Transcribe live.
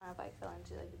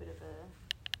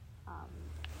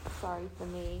sorry for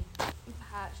me,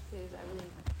 patch, because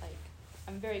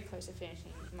I'm very close to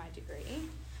finishing my degree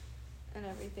and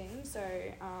everything. So,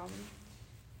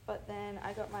 but then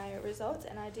I got my results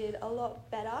and I did a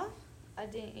lot better. I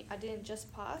didn't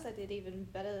just pass. I did even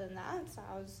better than that. So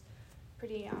I was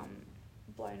pretty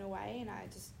blown away, and I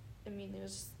just immediately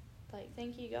was like,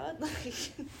 "Thank you, God!"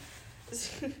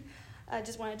 I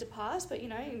just wanted to pass, but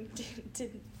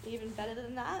did even better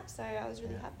than that. So I was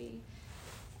really happy.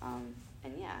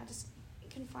 And yeah, I just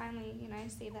can finally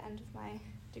see the end of my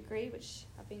degree, which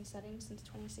I've been studying since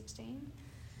 2016.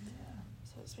 Yeah.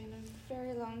 So it's been a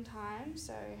very long time.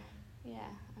 So yeah,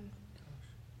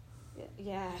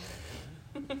 yeah.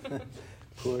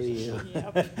 Poor you.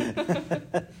 Yep.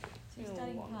 So you're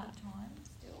studying part-time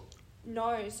still?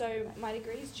 No, so my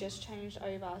degree's just changed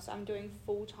over. So I'm doing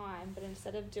full-time, but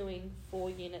instead of doing 4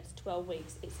 units, 12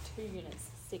 weeks, it's 2 units,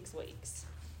 6 weeks.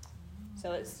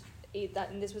 So it's that,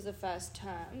 and this was the first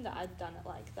term that I'd done it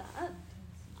like that,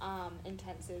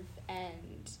 intensive,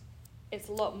 and it's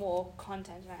a lot more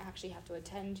content, and I actually have to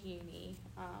attend uni,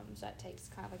 so it takes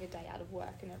kind of like a day out of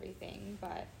work and everything,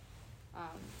 but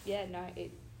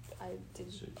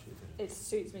it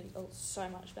suits me so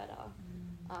much better,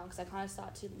 because I kind of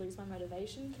start to lose my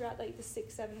motivation throughout like the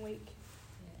 6-7 week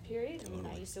period,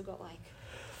 and you still got like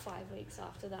 5 weeks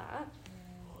after that,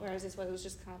 whereas this one was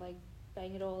just kind of like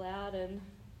bang it all out, and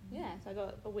so I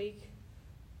got a week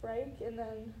break and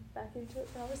then back into it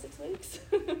for another 6 weeks.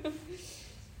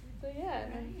 So yeah,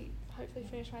 and then hopefully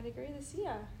finish my degree this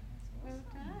year. Well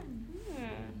done.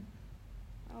 Yeah.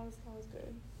 That was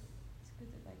good. It's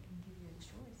good that they can give you a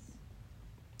choice.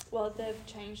 Well, they've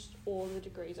changed all the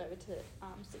degrees over to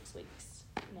 6 weeks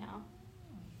now.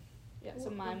 Yeah, so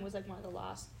mine was like one of the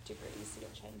last degrees to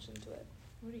get changed into it.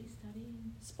 What are you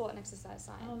studying? Sport and exercise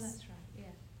science. Oh, that's right.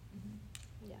 Yeah.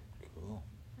 Mm-hmm. Yeah. Cool.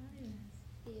 Fabulous.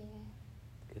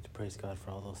 Yeah. Good to praise God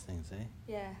for all those things, eh?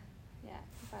 Yeah. Yeah.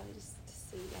 Finally just to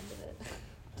see the end of it.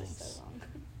 Just Nice. so long.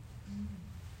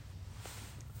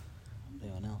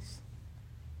 Anyone else?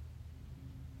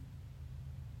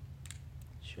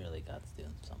 Surely God's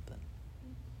doing something.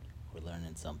 We're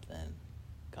learning something.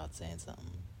 God's saying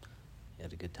something. You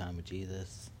had a good time with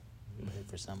Jesus. You prayed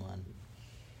for someone.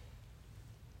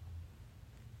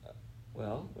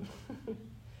 Well,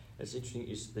 it's interesting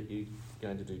that you're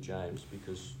going to do James,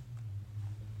 because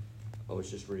I was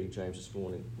just reading James this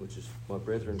morning, which is, "My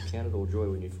brethren, count it all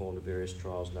joy when you fall into various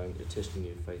trials, knowing that testing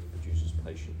your faith produces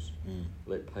patience.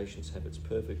 Let patience have its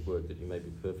perfect work, that you may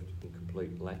be perfect and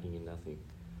complete, lacking in nothing."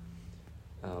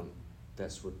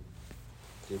 That's what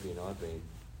Debbie and I have been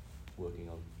working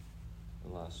on the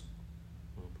last,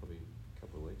 probably a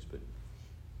couple of weeks, but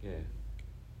yeah,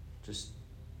 just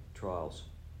trials.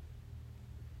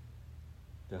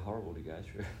 They're horrible to go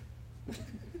through.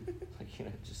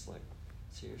 Just like,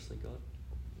 seriously, God,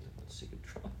 I'm sick of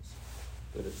trials.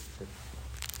 But it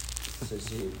says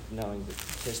here, knowing that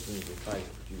the testing of your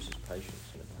faith produces patience,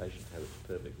 and if patience have its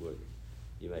perfect work,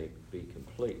 you may be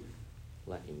complete,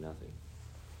 lacking nothing.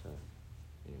 So,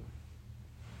 anyway,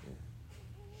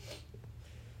 yeah.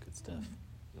 Good stuff.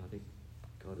 I think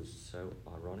God is so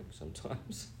ironic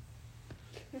sometimes.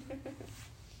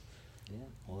 Yeah,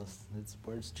 well, it's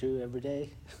words true every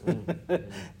day. Yeah.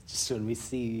 Just when we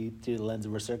see through the lens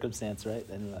of our circumstance, right?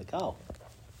 And we're like, oh,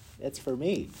 it's for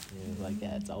me. Yeah. We're like,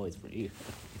 yeah, it's always for you.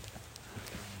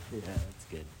 Yeah, that's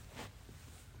good.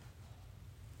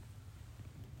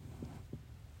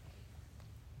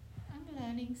 I'm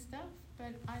learning stuff,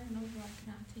 but I don't know if I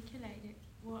can articulate it,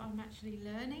 what I'm actually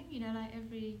learning. Like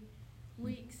every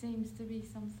week seems to be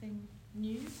something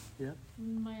new. Yeah.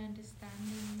 My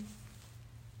understanding is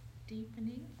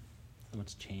deepening. So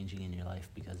what's changing in your life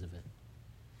because of it?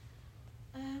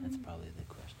 That's probably the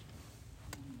question.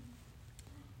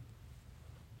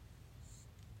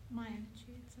 My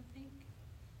attitudes, I think.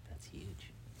 That's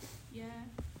huge. Yeah,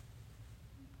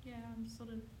 I'm sort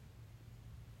of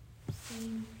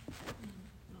seeing,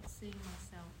 not seeing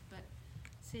myself, but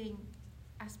seeing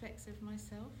aspects of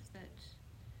myself that,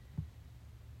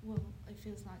 it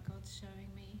feels like God's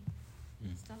showing me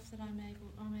stuff that I'm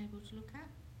able to look at.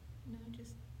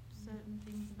 Just certain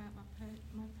things about my person,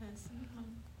 my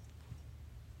personality.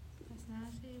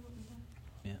 What was that?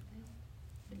 Yeah.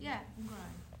 But yeah, I'm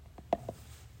growing.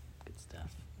 Good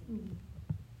stuff.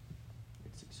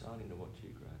 It's exciting to watch you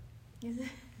grow. Is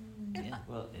it? Yeah,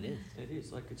 Well, it is. It is.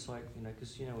 It's like, because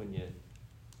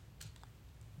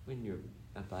when you're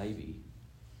a baby,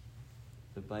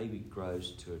 the baby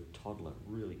grows to a toddler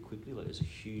really quickly. Like, there's a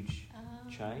huge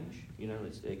change.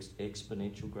 It's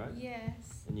exponential growth.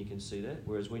 Yes. And you can see that.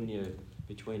 Whereas when you're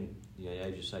between the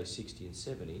age of, say, 60 and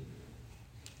 70,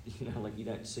 you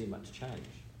don't see much change.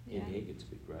 Your hair gets a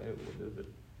bit grey or whatever,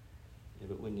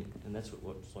 but when you, and that's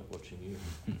what it's like watching you.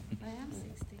 I am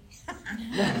 60.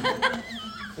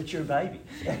 But you're a baby.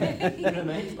 You know what I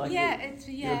mean? Like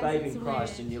you're a baby in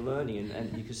Christ, and you're learning,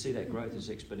 and you can see that growth is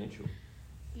exponential.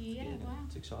 Yeah, wow.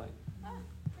 It's exciting. Oh,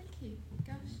 thank you.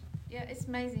 Gosh. Yeah, it's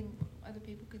amazing what other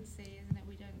people can see, isn't it?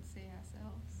 We don't see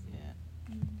ourselves. Yeah.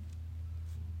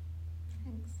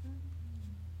 Thanks.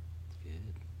 It's good.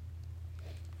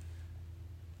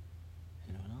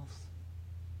 Anyone else?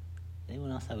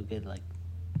 Anyone else have a good, like,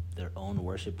 their own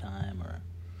worship time, or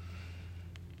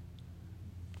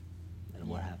and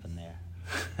what happened there?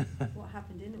 What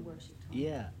happened in the worship time?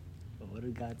 Yeah. What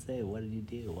did God say? What did you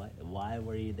do? Why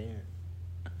were you there?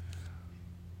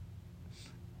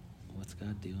 What's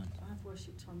God doing? I have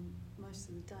worship time most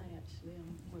of the day, actually.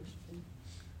 I'm worshipping.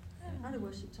 I had a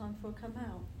worship time before I come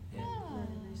out. Yeah.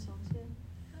 Learning new songs, yeah.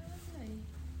 Oh, lovely.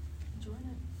 Enjoying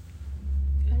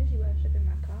it. I usually worship in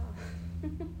my car.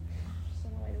 Just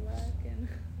on my way to work and.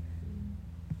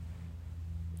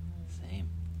 Same.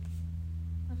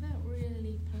 I felt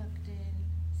really plugged in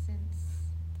since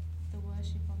the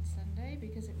worship on Sunday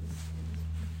because it was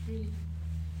really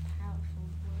powerful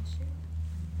worship.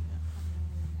 I don't know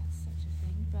whether that's such a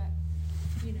thing, but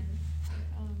you know,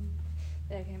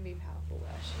 There can be powerful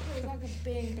worship. it was like a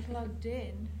being plugged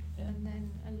in and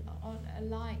then a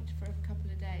light for a couple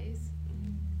of days.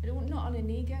 But not on an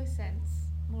ego sense,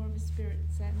 more of a spirit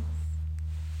sense.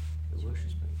 The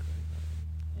worship's been great.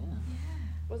 Yeah.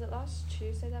 Yeah. Was it last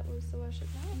Tuesday that was the worship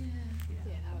night?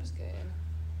 Yeah. Yeah, that was good.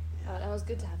 That was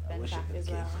good to have Ben worship back is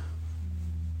as well.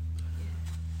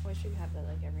 Yeah. Wish we could have that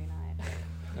like every night.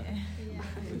 Yeah.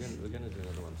 We're going to do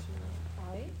another one soon.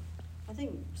 Are we? I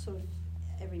think sort of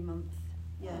every month.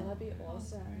 Yeah. Oh, that'd be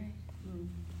awesome. Great.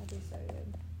 That'd be so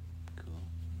good. Cool.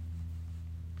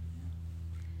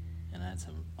 And I had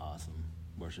some awesome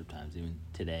worship times. Even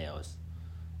today, I was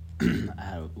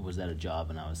was at a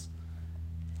job, and I was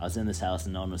in this house,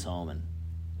 and no one was home, and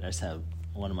I just had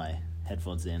one of my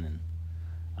headphones in, and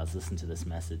I was listening to this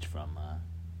message from a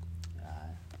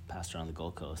pastor on the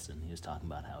Gold Coast, and he was talking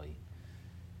about how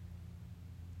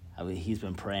he's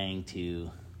been praying to,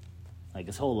 like,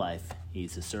 his whole life.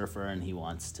 He's a surfer, and he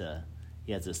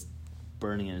has this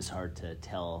burning in his heart to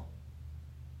tell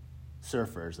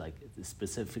surfers, like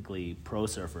specifically pro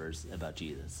surfers, about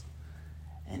Jesus.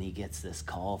 And he gets this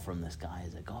call from this guy.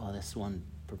 He's like, oh, this one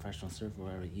professional surfer,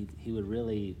 whatever, he would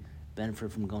really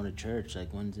benefit from going to church. Like,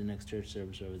 when's the next church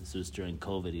service? Or this was during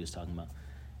COVID he was talking about.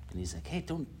 And he's like, hey,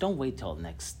 don't wait till the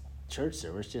next church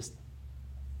service. Just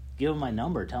give him my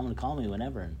number. Tell him to call me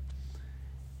whenever. And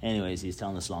anyways, he's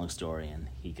telling this long story, and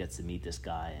he gets to meet this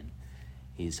guy, and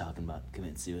he's talking about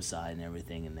committing suicide and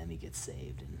everything, and then he gets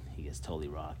saved, and he gets totally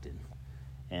rocked.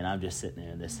 And I'm just sitting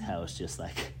there in this house, just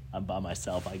like, I'm by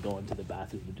myself. I go into the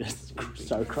bathroom and just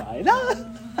start crying.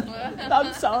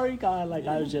 I'm sorry, God. Like,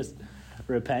 I was just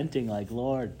repenting, like,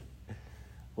 Lord,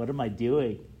 what am I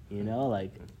doing? You know,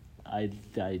 like, I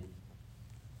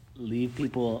leave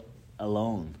people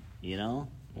alone, you know,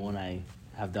 when I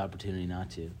have the opportunity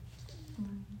not to.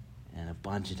 And a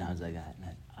bunch of times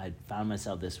I found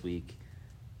myself this week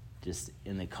just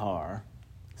in the car,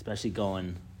 especially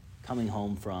coming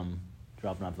home from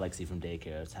dropping off Lexi from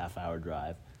daycare. It's a half-hour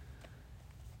drive.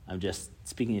 I'm just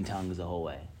speaking in tongues the whole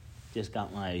way. Just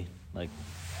got my, like,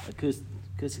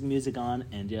 acoustic music on,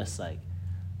 and just like,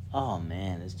 oh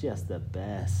man, it's just the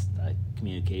best, like,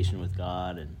 communication with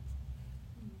God.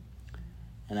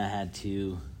 And I had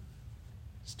 2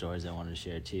 stories I wanted to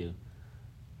share too.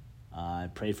 I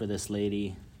prayed for this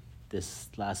lady this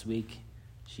last week.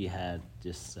 She had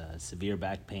just severe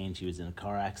back pain. She was in a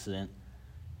car accident.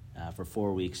 For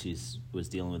 4 weeks she was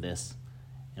dealing with this.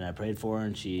 And I prayed for her,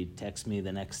 and she texted me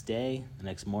the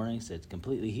next morning, said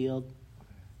completely healed.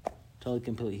 Totally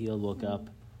completely healed, woke up,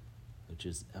 which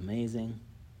is amazing.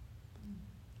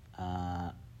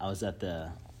 I was at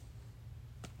the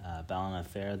Ballina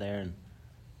Fair there, and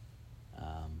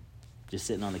just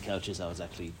sitting on the couches. I was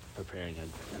actually preparing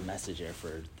a message there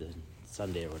for the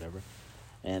Sunday or whatever,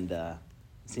 and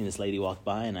seen this lady walk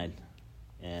by,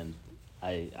 and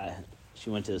she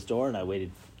went to the store, and I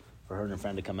waited for her and her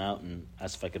friend to come out and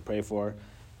asked if I could pray for her.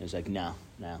 And she's like, no,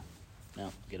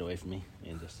 get away from me,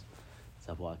 and just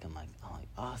stopped walking. I'm like,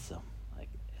 awesome, like,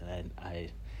 and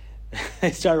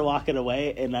I started walking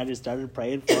away, and I just started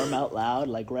praying for them out loud,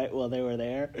 like right while they were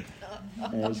there,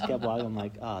 and I just kept walking. I'm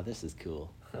like, oh, this is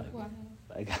cool. Wow.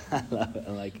 Like, I love it.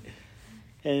 Like,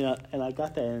 and I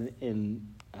got that in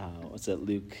what's it,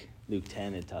 Luke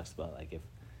 10? It talks about, like,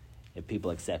 if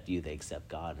people accept you, they accept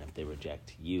God, and if they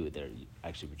reject you, they're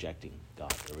actually rejecting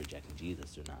God. They're rejecting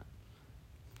Jesus. They're not.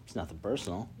 It's nothing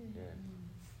personal. Yeah.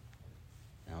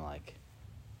 And I'm like,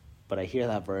 but I hear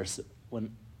that verse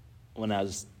when I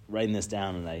was writing this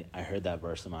down and I heard that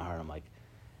verse in my heart. I'm like,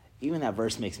 even that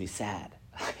verse makes me sad.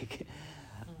 Like,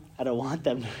 I don't want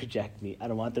them to reject me. I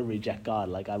don't want them to reject God.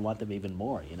 Like, I want them even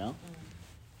more, you know?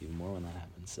 Even more when that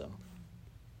happens, so.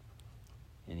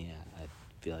 And yeah, I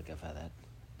feel like I've had that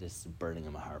just burning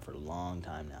in my heart for a long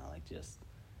time now. Like, just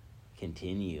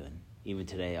continue. And even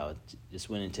today, I just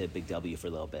went into Big W for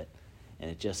a little bit. And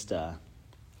it just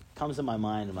comes to my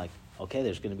mind. I'm like, okay,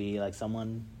 there's going to be like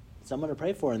someone to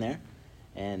pray for in there.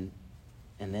 And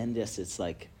then just, it's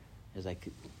like, there's like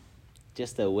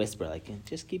just a whisper, like,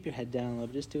 just keep your head down,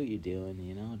 love, just do what you're doing,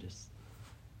 you know, just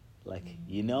like,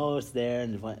 you know it's there.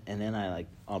 And then I, like,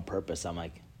 on purpose, I'm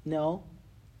like, no,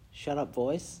 shut up,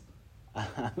 voice.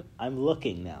 I'm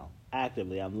looking now,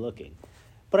 actively, I'm looking.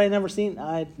 But I'd never seen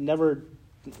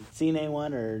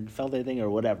anyone or felt anything or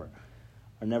whatever,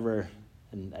 or never,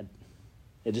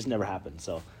 it just never happened.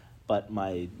 So, but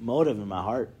my motive in my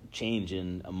heart changed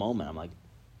in a moment. I'm like,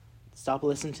 stop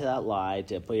listening to that lie,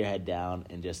 to put your head down,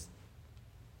 and just,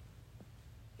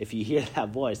 if you hear that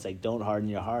voice, like, don't harden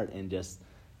your heart and just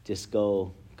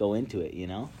go into it, you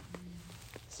know?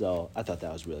 So I thought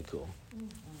that was really cool.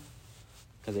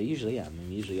 Because I usually am.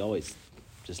 I'm usually always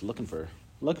just looking for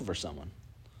someone.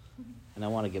 And I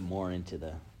want to get more into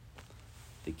the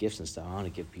gifts and stuff. I want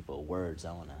to give people words.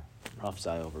 I want to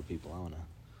prophesy over people. I want to,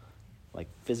 like,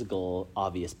 physical,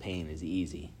 obvious pain is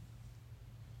easy.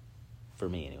 For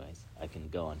me, anyways. I can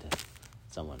go into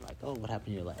someone like, oh, what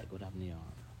happened to your leg? What happened to your arm?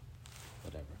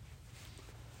 Whatever.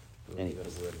 But when you've got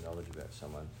a word of knowledge about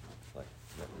someone, like,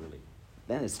 that really...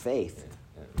 Then it's faith.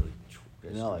 Yeah, that really goes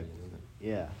You know, like, straight in, doesn't it?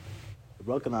 yeah. A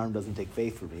broken arm doesn't take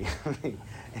faith for me. I mean,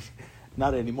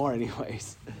 not anymore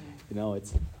anyways. You know,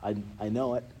 it's, I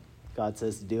know it. God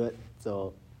says to do it,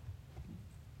 so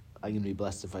I'm going to be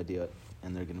blessed if I do it,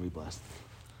 and they're going to be blessed.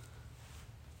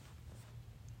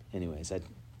 Anyways,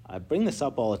 I bring this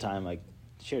up all the time, like,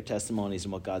 share testimonies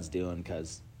and what God's doing,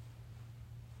 because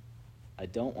I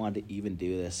don't want to even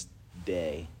do this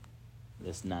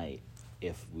night,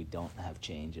 if we don't have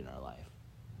change in our life.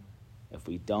 If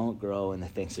we don't grow in the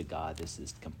things of God, this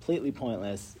is completely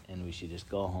pointless, and we should just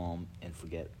go home and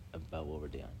forget about what we're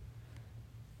doing.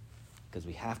 Because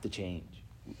we have to change.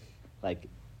 Like,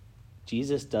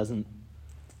 Jesus doesn't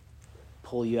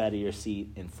pull you out of your seat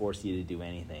and force you to do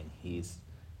anything. He's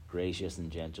gracious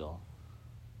and gentle.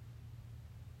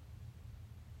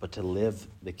 But to live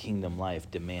the kingdom life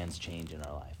demands change in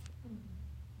our life.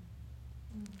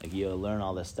 Like, you learn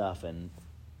all this stuff, and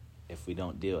if we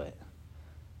don't do it,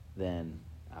 then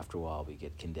after a while we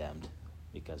get condemned,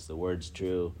 because the word's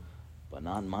true, but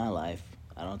not in my life.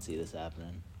 I don't see this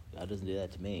happening. God doesn't do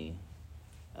that to me.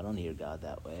 I don't hear God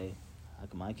that way. How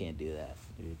come I can't do that?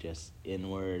 You're just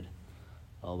inward,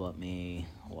 all about me,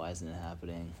 why isn't it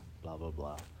happening, blah, blah,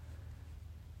 blah.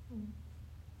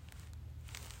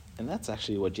 And that's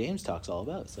actually what James talks all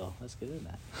about, so let's get into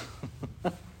that.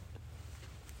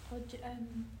 Well, Judy,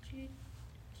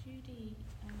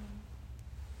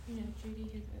 you know, Judy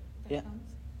who that Yeah. comes,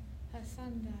 her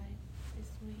son died this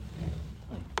week. It's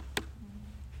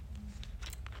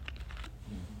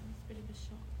a bit of a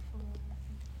shock for her, I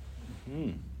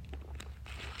think.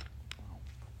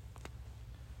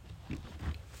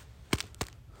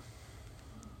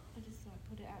 I just thought I'd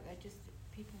put it out there, just that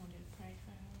people wanted to pray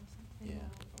for her or something.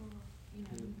 Yeah. Or you know,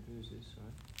 Who's this,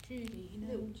 sorry? Judy, you know.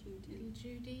 Little Judy. Little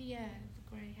Judy, yeah, the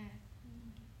grey hair.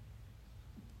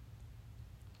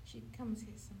 She comes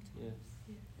here sometimes.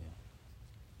 Yeah.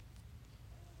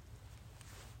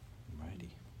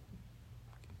 Righty.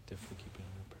 Definitely keep it in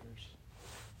our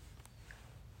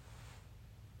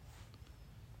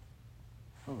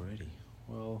prayers. Alrighty.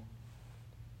 Well,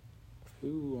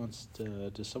 who wants to,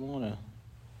 does someone want to, I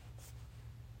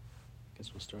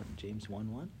guess we'll start in James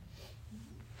 1:1.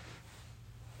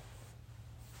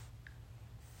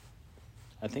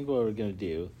 I think what we're going to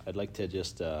do, I'd like to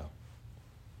just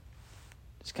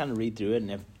kind of read through it,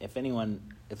 and if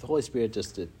the Holy Spirit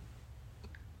just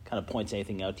kind of points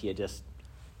anything out to you, just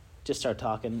start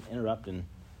talking, interrupt, and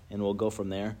we'll go from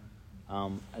there.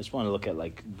 I just want to look at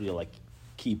real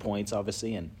key points,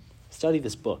 obviously, and study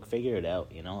this book, figure it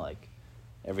out,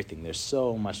 everything. There's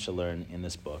so much to learn in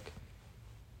this book.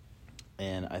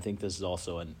 And I think this is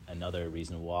also another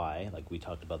reason why, we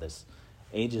talked about this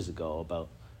ages ago, about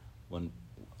when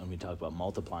we talk about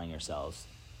multiplying ourselves,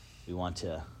 we want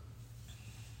to,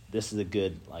 this is a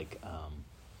good, how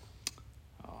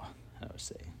do I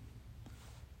say,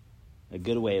 a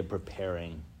good way of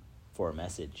preparing for a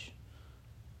message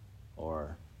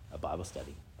or a Bible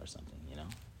study or something,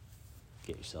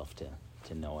 Get yourself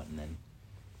to know it, and then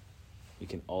We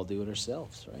can all do it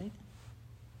ourselves, right?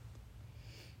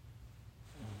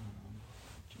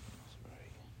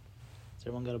 Has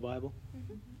everyone got a Bible?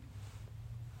 Mm-hmm.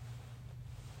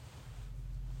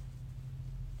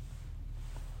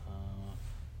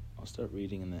 I'll start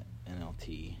reading in the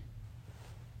NLT.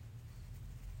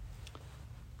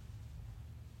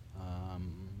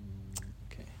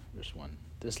 Okay, verse 1.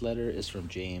 This letter is from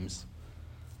James,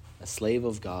 a slave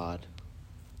of God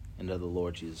and of the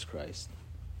Lord Jesus Christ.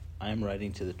 I am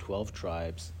writing to the 12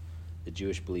 tribes, the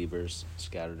Jewish believers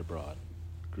scattered abroad.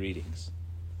 Greetings.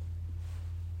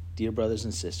 Dear brothers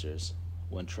and sisters,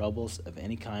 when troubles of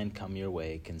any kind come your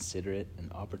way, consider it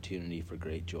an opportunity for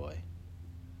great joy.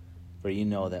 For you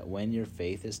know that when your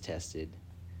faith is tested,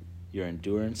 your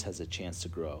endurance has a chance to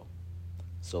grow.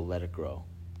 So let it grow.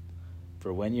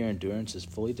 For when your endurance is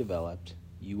fully developed,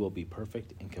 you will be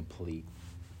perfect and complete,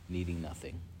 needing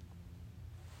nothing.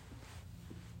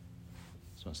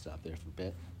 Just want to stop there for a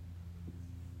bit.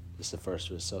 This is the first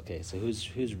verse. Okay, so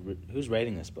who's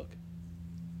writing this book?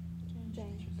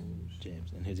 James.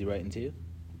 James. And who's he writing to?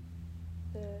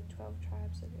 The 12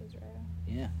 tribes of Israel.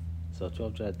 Yeah. So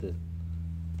 12 tribes, the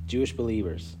Jewish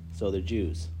believers. So they're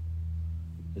Jews.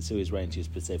 That's who he's writing to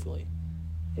specifically.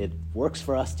 It works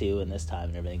for us too in this time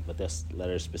and everything, but this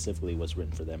letter specifically was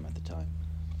written for them at the time.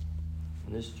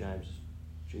 And this James is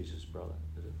Jesus' brother,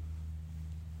 is it?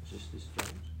 Is this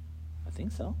James? I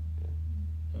think so. Yeah.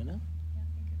 Do we know? Yeah, I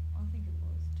think it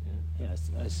was too. Yeah. Yeah,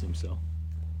 I assume so.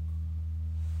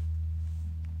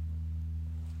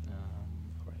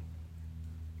 All right.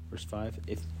 Verse 5.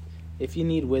 If you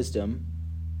need wisdom,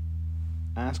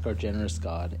 ask our generous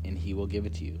God, and he will give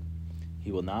it to you.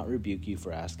 He will not rebuke you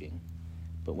for asking.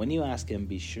 But when you ask him,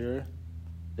 be sure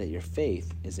that your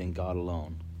faith is in God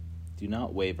alone. Do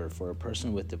not waver, for a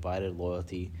person with divided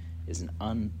loyalty is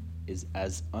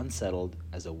as unsettled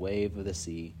as a wave of the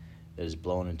sea that is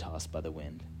blown and tossed by the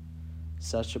wind.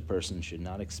 Such a person should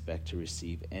not expect to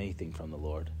receive anything from the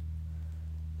Lord.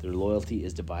 Their loyalty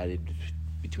is divided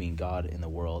between God and the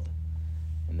world,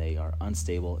 and they are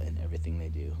unstable in everything they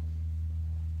do.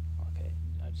 Okay,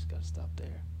 I just got to stop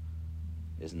there.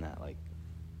 Isn't that like,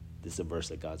 this is a verse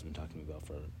that God's been talking about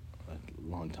for a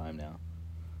long time now.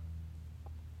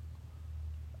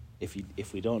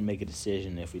 If we don't make a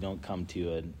decision, if we don't come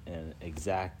to an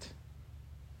exact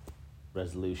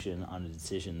resolution on a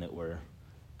decision that we're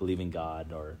believing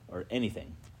God or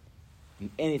anything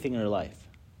in our life,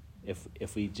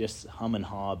 if we just hum and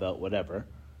haw about whatever,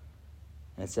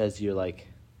 and it says you're like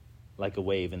a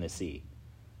wave in the sea,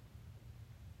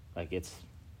 like it's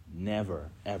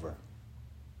never ever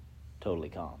totally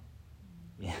calm.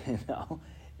 You know,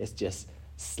 it's just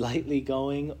slightly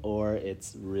going, or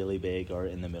it's really big, or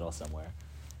in the middle somewhere.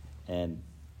 And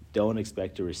don't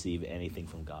expect to receive anything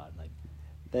from God. Like,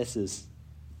 this is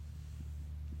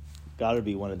got to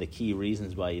be one of the key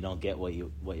reasons why you don't get what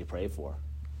you pray for.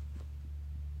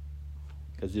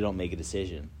 Because we don't make a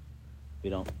decision.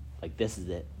 We don't, like, this is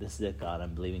it, God,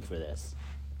 I'm believing for this.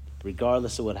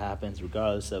 Regardless of what happens,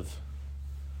 regardless of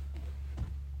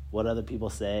what other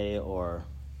people say or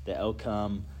the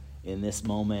outcome in this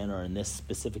moment or in this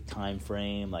specific time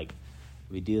frame, like,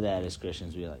 we do that as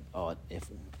Christians. We're like, oh,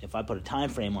 if I put a time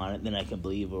frame on it, then I can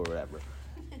believe or whatever.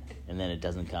 And then it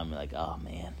doesn't come. We're like, oh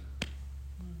man,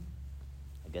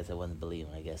 I guess I wasn't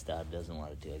believing. I guess God doesn't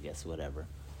want it to. I guess whatever.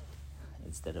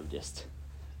 Instead of just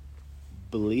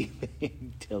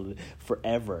believing till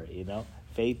forever, you know.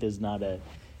 Faith is not a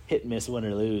hit, miss, win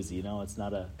or lose. You know, it's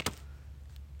not a.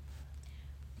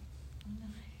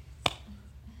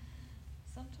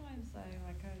 Sometimes though,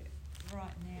 like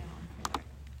right now, I feel like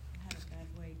I had a bad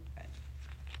week, but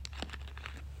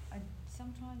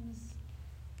sometimes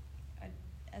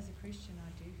as a Christian,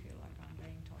 I do feel like I'm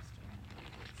being tossed around a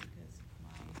little bit because of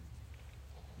my,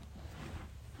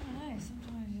 I don't know,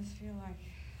 sometimes I just feel like,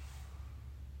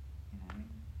 you know,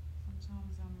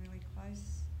 sometimes I'm really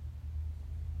close,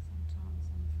 sometimes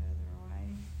I'm further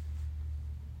away,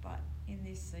 but in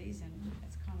this season,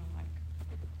 it's kind of like,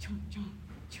 chomp, chomp,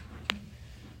 chomp, chomp.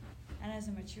 And as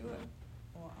a more mature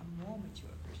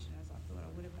Christian as I thought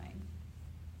I would have been,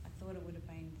 I thought it would have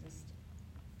been just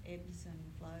ebbs and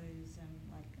flows and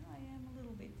like, oh yeah, I'm a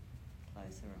little bit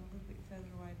closer, I'm a little bit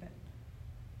further away, but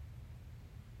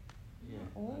Yeah.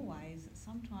 always,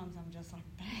 sometimes I'm just like,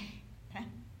 bang, bang.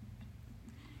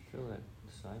 I feel that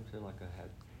the same. I feel like I had,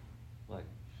 like,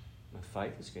 my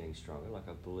faith is getting stronger. Like,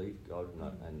 I believe God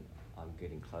and I'm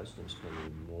getting close to him,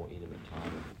 spending more intimate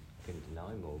time, getting to know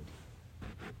him more.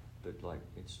 But, like,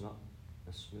 it's not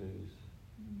a smooth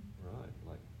ride.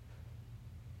 Like,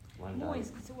 one day.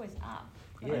 It's always up.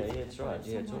 Yeah, that's right.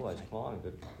 Yeah, it's always climbing,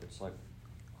 but it's like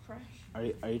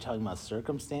crash. Are you talking about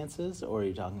circumstances, or are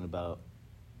you talking about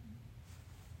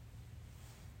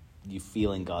you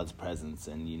feeling God's presence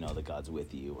and you know that God's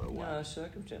with you, or what? No,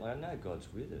 circumstance. I know God's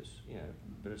with us, you know,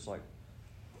 but it's like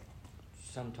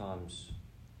sometimes,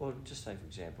 well, just say for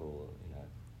example, you know,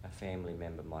 a family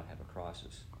member might have a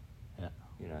crisis. Yeah.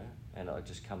 You know, and it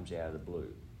just comes out of the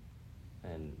blue,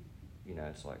 and you know,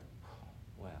 it's like,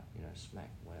 wow, you know,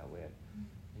 smack, wow, where,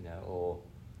 you know,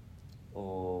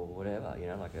 or whatever, you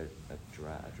know, like a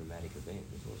dramatic event.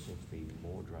 There always seems to be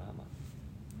more drama.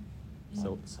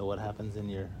 So what happens in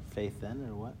your faith then,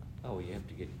 or what? Oh, well, you have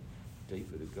to get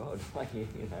deeper to God, like you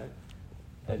know.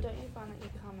 But don't you find that you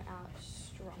come out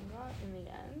stronger in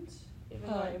the end, even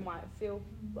though it might feel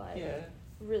like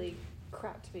really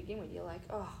crap to begin with? You're like,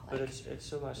 oh. Like, but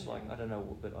it's almost like, I don't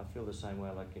know, but I feel the same way.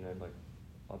 Like, you know, like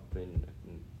I've been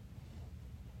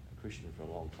a Christian for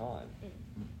a long time,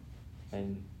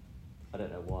 and I don't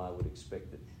know why I would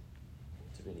expect it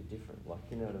to be any different. Like,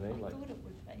 you know what I mean? I Like, thought it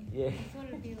would be. yeah. I thought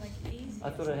it'd be like easy. I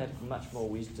thought I had much more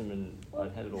wisdom and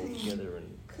I'd had it all together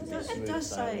and It does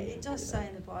say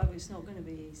in the Bible it's not going to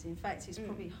be easy. In fact, it's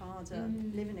probably harder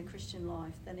living a Christian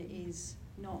life than it is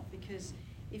not, because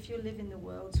if you're living the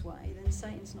world's way, then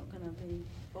Satan's not going to be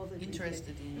bothered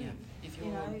interested with in you if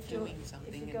you're if doing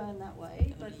something. If you're going that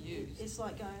way, but used. it's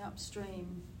like going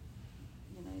upstream.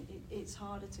 You know, it's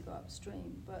harder to go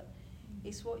upstream, but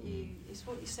it's what you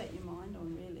set your mind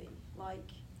on, really.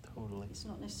 Like, Totally. it's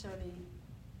not necessarily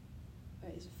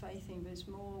it's a faith thing, but it's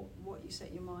more what you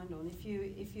set your mind on.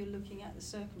 If you're looking at the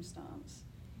circumstance,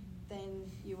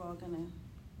 then you are going to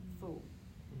fall.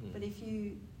 But if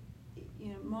you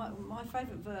know, my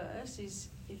favourite verse is,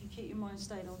 if you keep your mind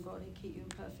stayed on God, He'll keep you in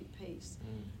perfect peace.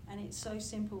 And it's so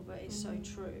simple, but it's so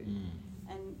true.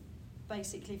 And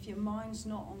basically, if your mind's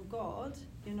not on God,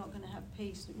 you're not going to have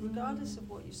peace, regardless of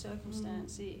what your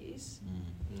circumstance is.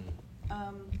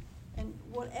 And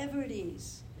whatever it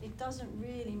is, it doesn't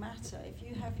really matter. If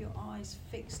you have your eyes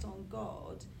fixed on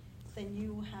God, then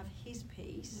you will have His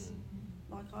peace.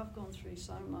 Like, I've gone through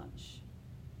so much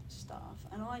stuff,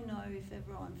 and I know if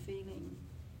ever I'm feeling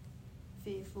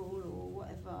fearful or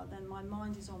whatever, then my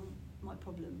mind is on my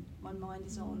problem. My mind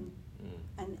is on,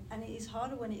 and it is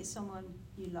harder when it is someone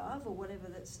you love or whatever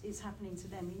is happening to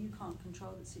them, and you can't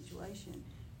control the situation.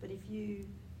 But if you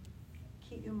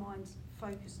keep your mind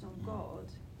focused on God,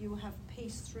 you will have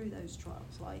peace through those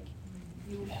trials. Like,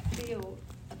 you will feel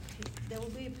there will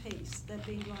be a peace. There'll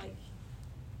be like,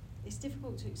 it's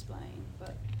difficult to explain,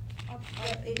 but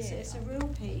it's a real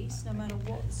peace no matter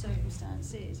what the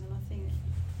circumstance is. And I think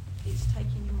it's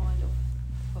taking your mind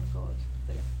off of God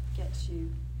that gets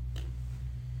you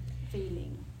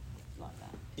feeling like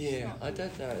that. Yeah, I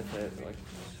don't know if that, like,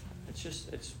 it's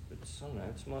I don't know,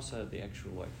 it's more so the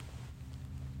actual, like,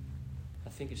 I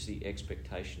think it's the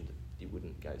expectation that you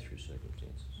wouldn't go through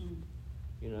circumstances.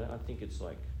 You know, I think it's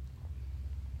like...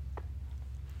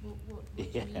 What do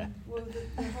you mean? Well,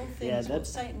 the whole thing is what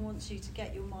Satan wants you to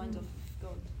get your mind off of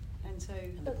God. And so...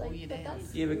 But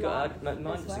God, mine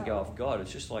doesn't go off God.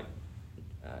 It's just like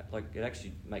it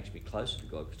actually makes me closer to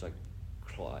God, because I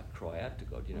cry out to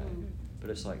God, you know.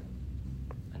 But it's like,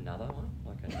 another one?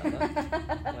 Like another?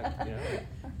 Like, you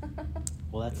know.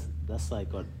 Well, that's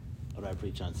like what I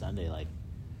preach on Sunday. Like,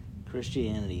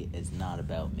 Christianity is not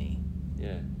about me.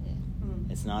 Yeah.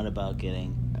 It's not about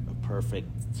getting a perfect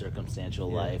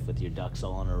circumstantial life with your ducks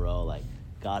all in a row. Like,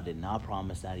 God did not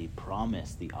promise that. He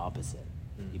promised the opposite.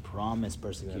 He promised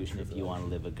persecution if you want to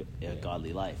live a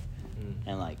godly life.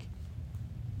 And like,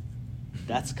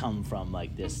 that's come from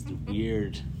like this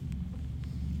weird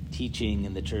teaching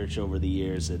in the church over the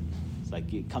years that it's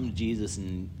like, you come to Jesus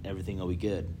and everything will be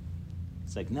good.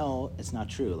 It's like, no, it's not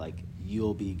true. Like,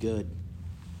 you'll be good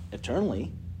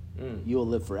eternally. You will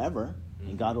live forever,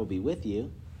 and God will be with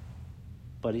you.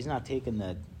 But He's not taking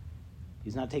the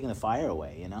fire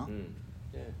away, you know.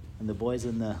 Yeah. And the boys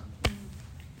in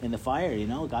the fire, you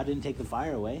know, God didn't take the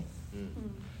fire away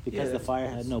because the fire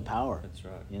had no power. That's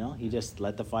right. You know, He just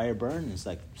let the fire burn. It's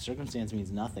like, circumstance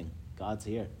means nothing. God's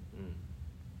here.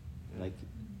 Like.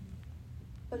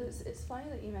 But it's funny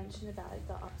that you mentioned about like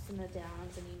the ups and the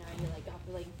downs, and you know, you're like up,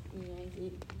 like, you know,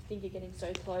 you think you're getting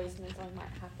so close, and then something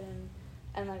might happen,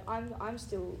 and like I'm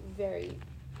still very,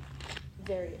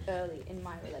 very early in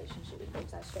my relationship with God.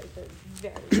 I strayed for a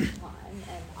very long time,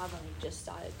 and I've only just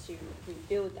started to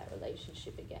rebuild that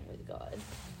relationship again with God,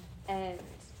 and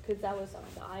because that was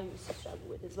something that I used to struggle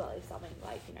with as well. If something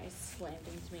like, you know, slammed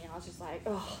into me, and I was just like,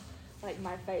 oh, like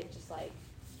my faith just like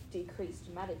decreased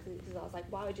dramatically, because I was like,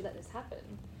 why would you let this happen?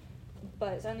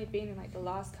 But it's only been in like the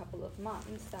last couple of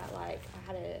months that like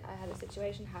I had a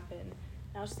situation happen,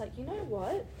 and I was just like, you know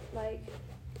what, like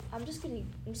I'm just gonna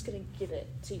give it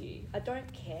to you. I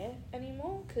don't care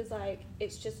anymore because like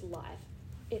it's just life.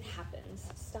 It happens.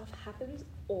 Stuff happens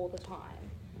all the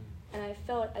time, and I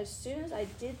felt as soon as I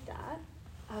did that,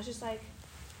 I was just like,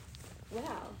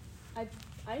 wow,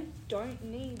 I don't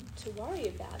need to worry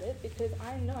about it because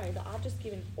I know that I've just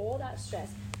given all that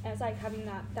stress, and it's like having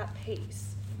that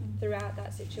peace throughout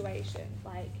that situation,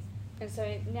 like. And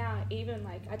so now even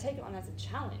like I take it on as a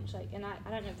challenge, like, and I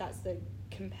don't know if that's the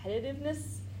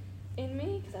competitiveness in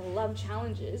me because I love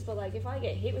challenges, but like if I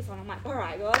get hit with one, I'm like, all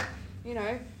right, God, you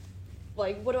know,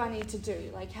 like what do I need to do?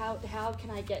 Like how can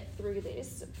I get through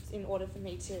this in order for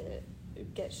me to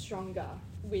get stronger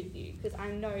with you? Because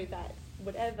I know that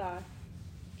whatever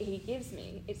he gives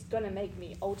me, it's gonna make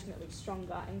me ultimately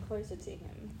stronger and closer to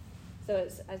him. So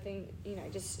it's, I think, you know,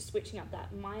 just switching up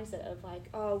that mindset of like,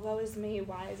 oh, woe is me,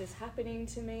 why is this happening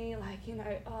to me? Like, you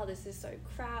know, oh, this is so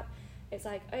crap. It's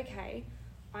like, okay,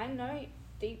 I know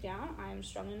deep down I am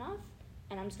strong enough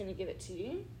and I'm just going to give it to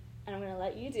you and I'm going to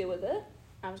let you deal with it.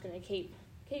 I'm just going to keep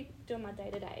doing my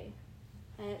day-to-day.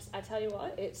 And it's, I tell you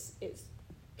what, it's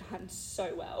done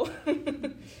so well.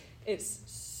 It's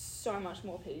so much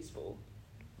more peaceful.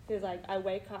 Because, like, I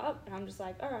wake up and I'm just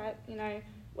like, all right, you know,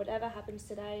 whatever happens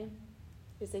today,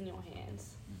 is in your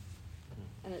hands,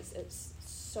 and it's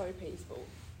so peaceful.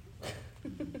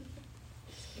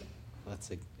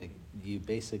 That's you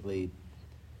basically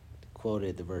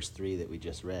quoted the verse 3 that we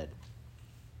just read,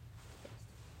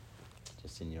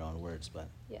 just in your own words. But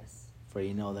yes, for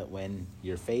you know that when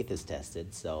your faith is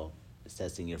tested, so it's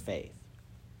testing your faith.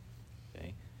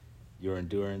 Okay, your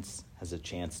endurance has a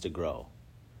chance to grow.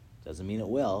 Doesn't mean it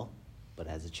will, but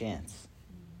has a chance.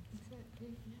 Exactly.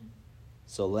 Yeah.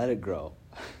 So let it grow.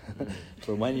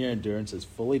 For when your endurance is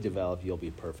fully developed, you'll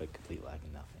be perfect, complete,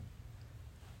 lacking nothing.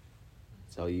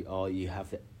 So you have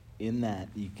to, in that,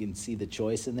 you can see the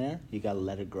choice in there. You got to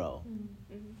let it grow.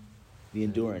 mm-hmm. The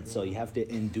endurance. So you have to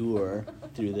endure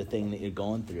through the thing that you're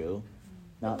going through,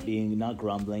 not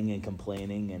grumbling and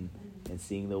complaining and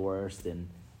seeing the worst and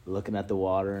looking at the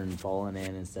water and falling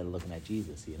in instead of looking at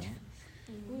Jesus. You know.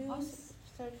 We also,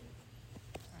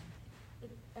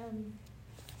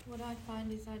 what I find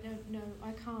is I don't know,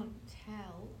 I can't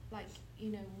tell, like,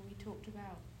 you know, when we talked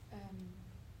about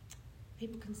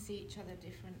people can see each other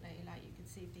differently, like you can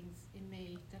see things in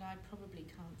me that I probably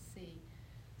can't see.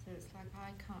 So it's like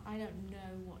I don't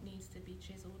know what needs to be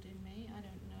chiseled in me. I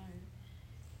don't know,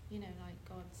 you know, like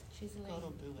God's chiseling. God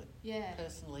will do it. Yeah.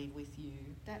 Personally with you.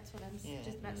 That's what I'm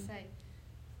just about to Mm. say.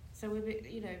 So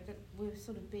we're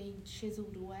sort of being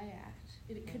chiseled away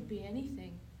at. It could be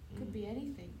anything. It could be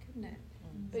anything, couldn't it?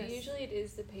 But usually it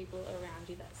is the people around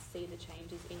you that see the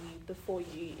changes in you before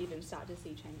you even start to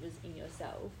see changes in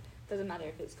yourself. Doesn't matter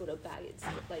if it's good or bad. It's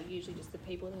like usually just the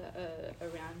people that are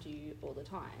around you all the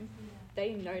time. Yeah.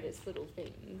 They notice little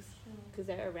things Sure. because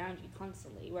they're around you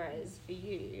constantly. Whereas for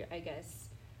you, I guess,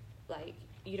 like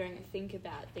you don't think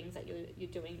about things that you're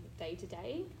doing day to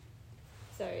day.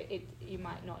 So you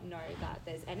might not know that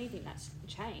there's anything that's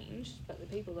changed, but the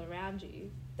people around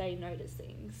you, they notice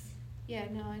things. Yeah,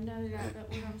 no, I know that, but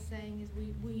what I'm saying is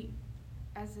we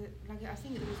as a, like, I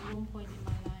think there was one point in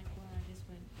my life where I just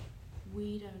went,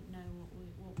 we don't know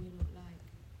what we look like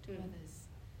to others,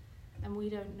 and we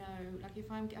don't know, like if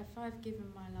I've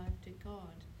given my life to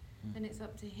God, then it's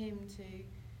up to Him to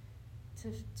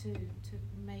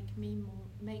make me more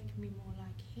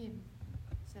like Him.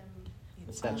 So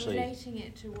It's I'm actually relating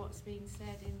it to what's being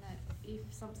said in that if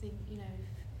something, you know,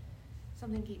 if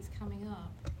something keeps coming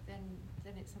up,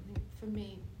 then it's something for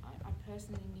me I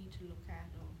personally need to look at,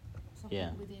 or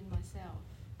something within myself.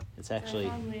 it's actually. So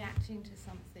if I'm reacting to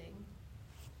something,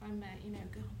 if I'm you know,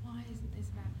 God, why isn't this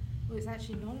about? Well, it's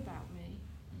actually not about me.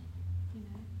 You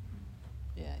know.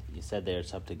 Yeah, you said there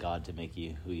it's up to God to make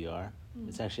you who you are.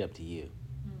 It's actually up to you.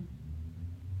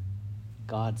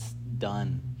 God's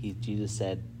done. Jesus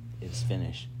said it's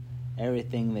finished.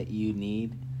 Everything that you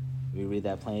need, we read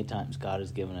that plenty of times, God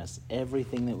has given us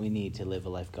everything that we need to live a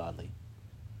life godly.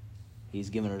 He's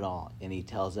given it all, and He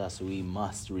tells us we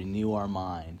must renew our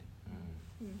mind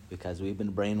because we've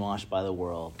been brainwashed by the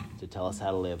world to tell us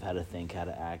how to live, how to think, how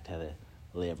to act, how to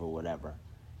live, or whatever.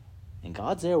 And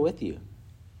God's there with you.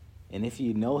 And if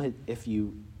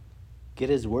you get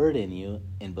His word in you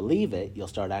and believe it, you'll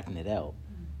start acting it out.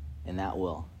 And that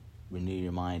will renew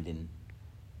your mind and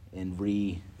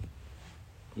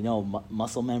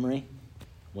muscle memory.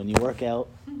 When you work out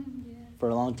for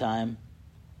a long time,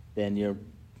 then your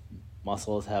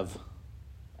muscles have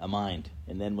a mind.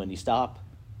 And then when you stop,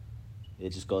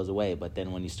 it just goes away. But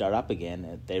then when you start up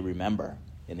again, they remember.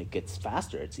 And it gets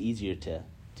faster. It's easier to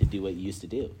do what you used to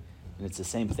do. And it's the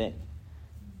same thing.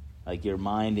 Like your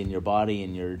mind and your body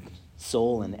and your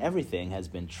soul and everything has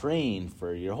been trained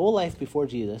for your whole life before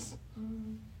Jesus.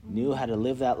 Knew how to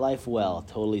live that life well,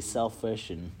 totally selfish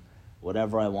and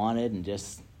whatever I wanted, and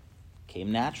just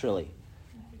came naturally.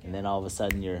 And then all of a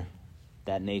sudden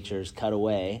that nature's cut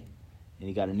away, and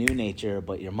you got a new nature,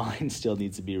 but your mind still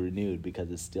needs to be renewed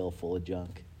because it's still full of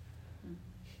junk.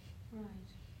 Right.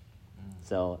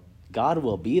 So God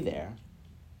will be there,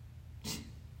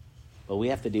 but we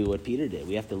have to do what Peter did.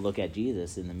 We have to look at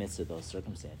Jesus in the midst of those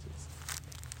circumstances,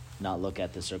 not look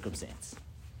at the circumstance.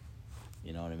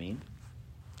 You know what I mean?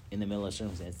 In the middle of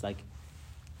circumstance. Like,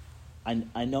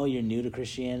 I know you're new to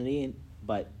Christianity,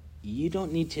 but you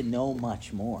don't need to know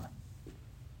much more.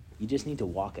 You just need to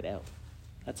walk it out.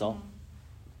 That's all.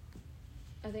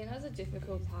 I think that's a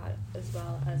difficult part as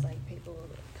well as like people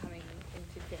coming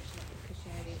into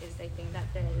Christianity is they think that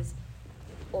there's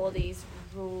all these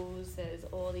rules, there's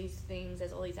all these things,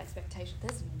 there's all these expectations.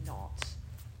 There's not.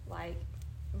 Like,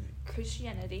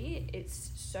 Christianity,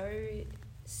 it's so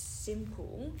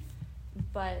simple,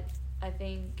 but I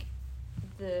think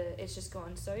it's just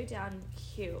gone so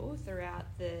downhill throughout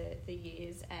the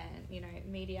years, and you know,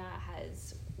 media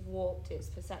has warped its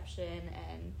perception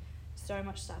and so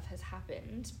much stuff has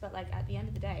happened, but like at the end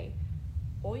of the day,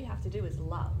 all you have to do is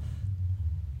love.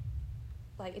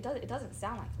 Like it doesn't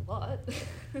sound like a lot.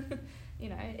 You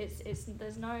know,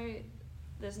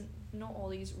 there's not all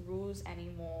these rules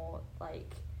anymore.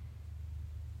 Like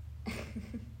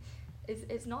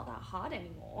it's not that hard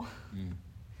anymore.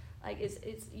 Like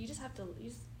it's you just have to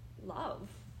love,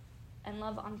 and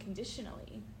love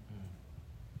unconditionally.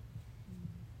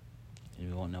 And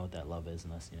we won't know what that love is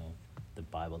unless you know the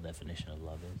Bible definition of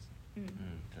love is.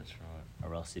 That's right.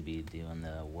 Or else you'd be doing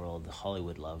the world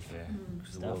Hollywood love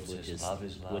stuff,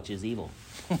 which is evil,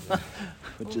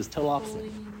 which is total opposite.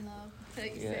 Falling in love,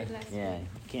 like you said last Yeah, week.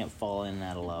 you can't fall in and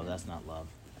out of love. That's not love.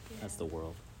 That's the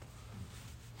world.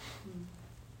 I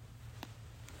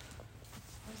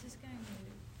was just going to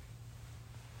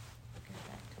go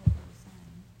back to what you were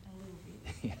saying a little bit.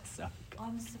 Yeah, sorry.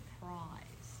 I'm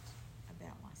surprised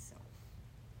about myself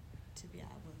to be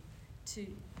able to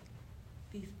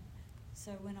be.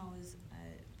 So when I was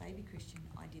a baby Christian,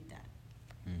 I did that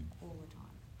all the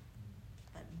time.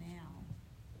 But now,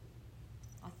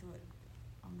 I thought,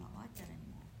 I'm not like that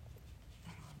anymore.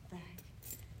 But I'm back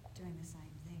doing the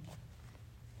same thing.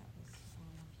 That was all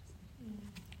I wanted to say.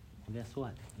 Well, guess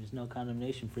what? There's no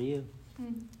condemnation for you.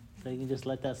 So you can just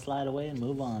let that slide away and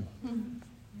move on.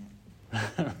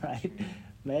 Right?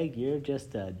 Meg, you're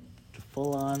just a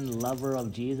full-on lover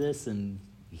of Jesus and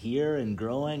here and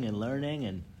growing and learning,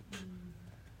 and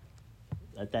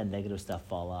let that negative stuff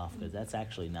fall off, because that's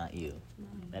actually not you.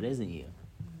 That isn't you.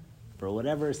 For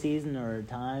whatever season or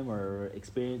time or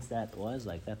experience that was,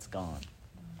 like, that's gone.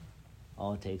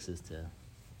 All it takes is to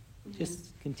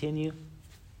just continue.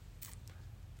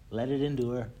 Let it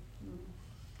endure.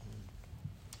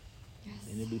 Yes.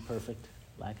 And it'll be perfect,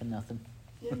 lacking nothing.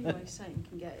 The only way Satan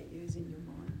can get at you is in your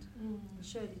mind.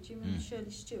 Shirley, do you remember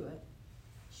Shirley Stewart?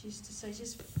 She used to say,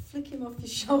 just flick him off your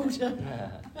shoulder.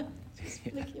 Just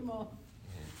flick him off.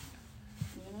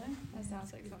 You know? That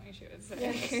sounds like something she would say.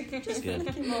 Yes, just Good.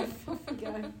 flick him off. Off you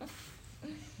go.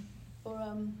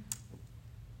 Or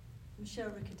Michelle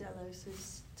Riccadello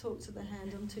says, talk to the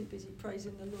hand, I'm too busy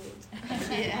praising the Lord.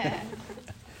 Yeah.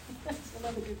 That's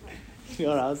another good one. You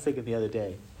know what I was thinking the other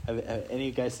day? Have any of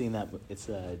you guys seen that? It's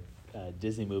a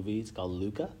Disney movie. It's called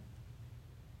Luca.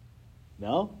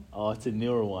 No? Oh, it's a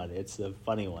newer one. It's a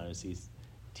funny one. It's these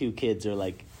two kids are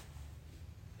like,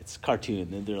 it's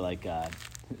cartoon, and they're like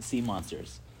sea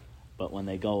monsters. But when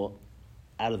they go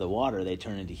out of the water, they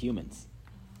turn into humans.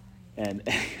 And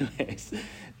anyways,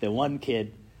 the one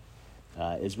kid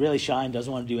is really shy and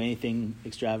doesn't want to do anything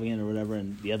extravagant or whatever,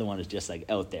 and the other one is just like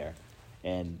out there.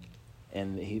 And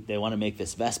they want to make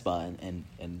this Vespa and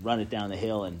run it down the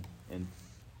hill and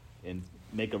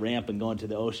make a ramp and go into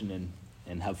the ocean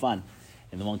and have fun.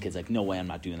 And the one kid's like, no way, I'm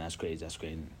not doing that. That's crazy. That's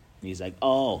crazy. And he's like,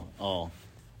 oh. What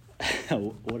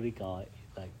did he call it?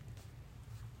 He's like,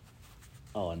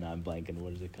 oh, no, I'm blanking.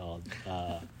 What is it called?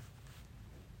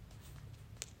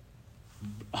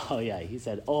 Oh, yeah. He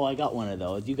said, oh, I got one of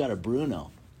those. You got a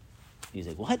Bruno. He's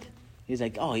like, what? He's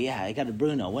like, oh, yeah, I got a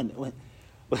Bruno.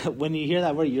 When you hear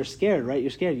that word, you're scared, right?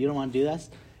 You're scared. You don't want to do that.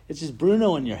 It's just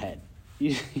Bruno in your head.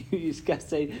 You just got to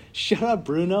say, shut up,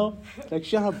 Bruno. Like,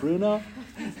 shut up, Bruno.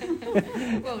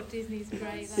 Well, Disney's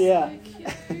great. That's Yeah.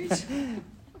 so cute.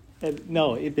 And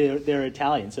no, they're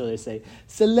Italian, so they say,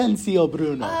 Silenzio,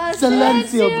 Bruno.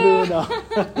 Silenzio, Bruno.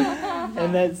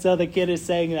 And then, so the kid is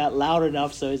saying that loud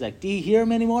enough, so he's like, do you hear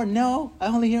him anymore? No, I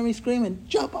only hear me screaming,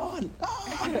 jump on.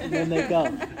 Ah! And then they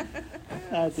go.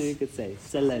 That's what you could say.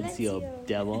 Silencio, Silencio.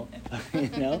 devil. You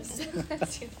know?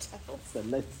 Silencio, devil.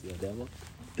 Silencio, devil.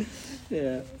 Yeah.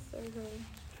 That was so good.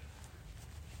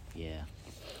 Yeah.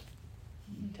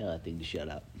 Tell that thing to shut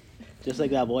up. Just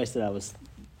like that voice that I was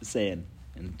saying.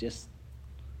 And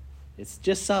it's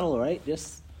just subtle, right?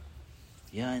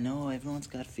 Yeah, I know, everyone's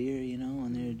got fear, you know,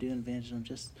 and they're doing evangelism.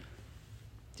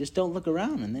 Just don't look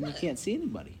around, and then you can't see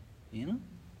anybody, you know?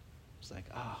 It's like,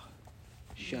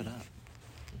 shut up.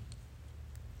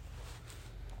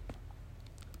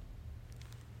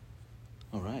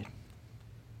 All right.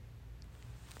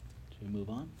 Should we move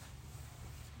on?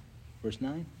 Verse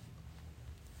 9.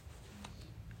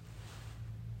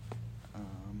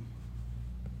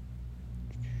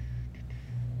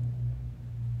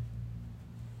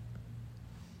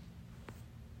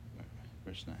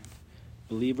 Verse 9.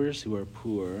 Believers who are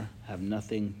poor have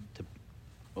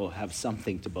have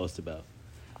something to boast about,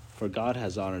 for God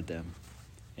has honored them,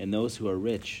 and those who are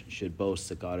rich should boast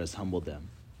that God has humbled them.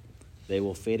 They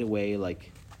will fade away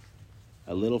like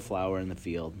a little flower in the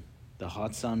field. The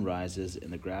hot sun rises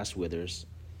and the grass withers.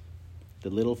 The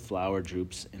little flower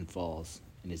droops and falls,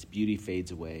 and its beauty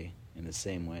fades away. In the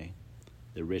same way,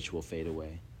 the rich will fade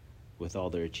away with all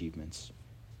their achievements.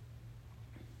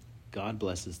 God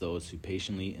blesses those who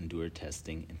patiently endure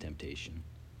testing and temptation.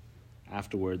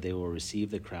 Afterward, they will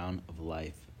receive the crown of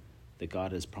life that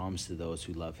God has promised to those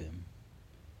who love him.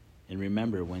 And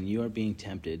remember, when you are being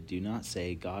tempted, do not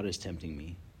say, God is tempting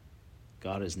me.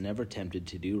 God is never tempted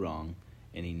to do wrong,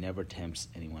 and he never tempts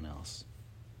anyone else.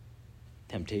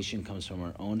 Temptation comes from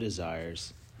our own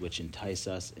desires, which entice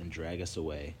us and drag us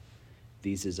away.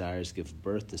 These desires give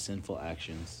birth to sinful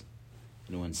actions,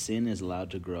 and when sin is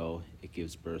allowed to grow, it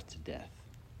gives birth to death.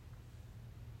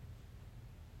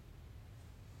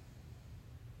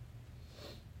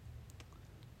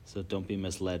 So don't be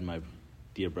misled, my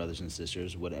dear brothers and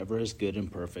sisters. Whatever is good and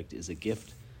perfect is a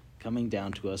gift coming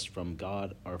down to us from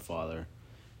God our Father,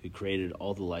 who created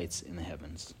all the lights in the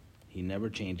heavens. He never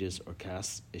changes or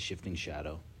casts a shifting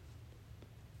shadow.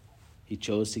 He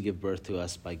chose to give birth to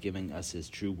us by giving us his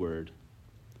true word,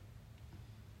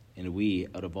 and we,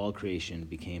 out of all creation,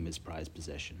 became his prized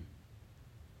possession.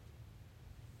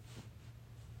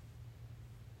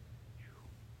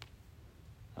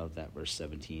 Out of that, verse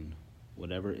 17.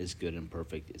 Whatever is good and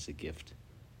perfect is a gift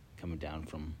coming down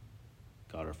from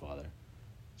God our Father.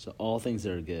 So all things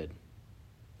that are good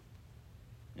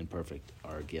and perfect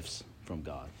are gifts from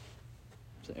God.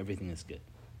 So everything is good.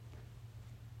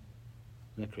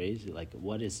 Isn't that crazy? Like,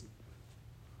 what is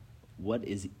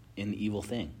an evil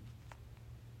thing?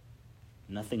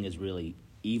 Nothing is really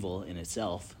evil in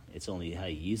itself. It's only how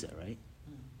you use it, right?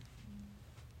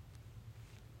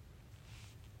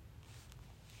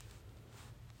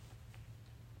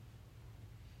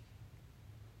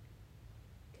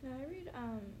 Can I read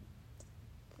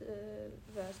the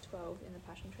verse 12 in the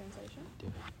Passion Translation? Do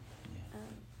it. Yeah.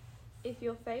 If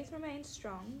your faith remains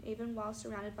strong, even while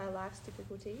surrounded by life's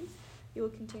difficulties, you will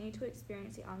continue to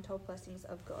experience the untold blessings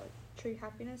of God. True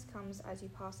happiness comes as you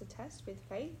pass the test with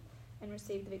faith and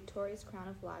receive the victorious crown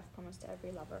of life promised to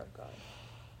every lover of God.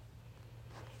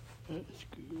 That's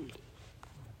good.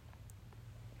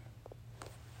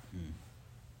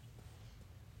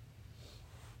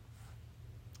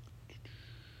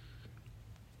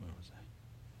 Where was I?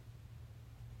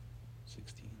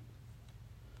 16.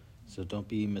 So don't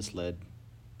be misled,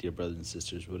 dear brothers and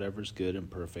sisters. Whatever is good and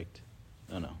perfect.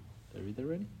 Oh no. Did I read that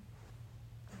already?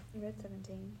 You read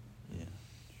 17. Yeah.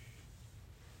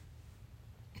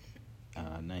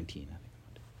 19, I think.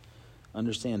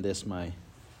 Understand this, my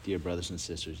dear brothers and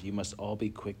sisters. You must all be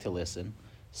quick to listen,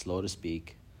 slow to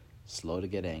speak, slow to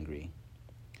get angry.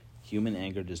 Human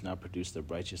anger does not produce the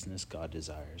righteousness God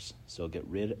desires. So get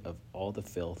rid of all the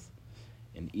filth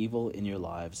and evil in your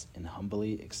lives and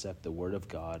humbly accept the word of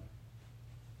God,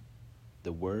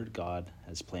 the word God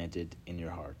has planted in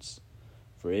your hearts,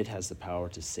 for it has the power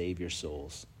to save your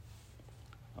souls.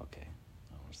 Okay,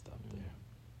 I want to stop there.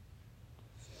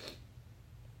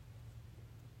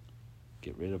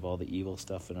 Get rid of all the evil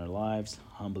stuff in our lives.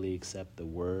 Humbly accept the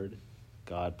word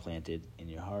God planted in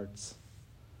your hearts.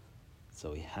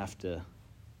 So we have to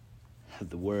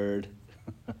have the word.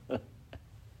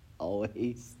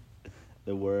 Always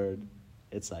the word.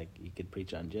 It's like you could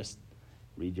preach on just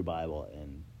read your Bible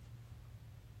and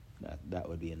that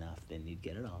would be enough. Then you'd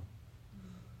get it all.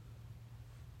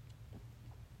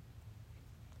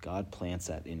 God plants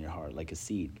that in your heart like a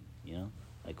seed, you know?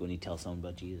 Like when you tell someone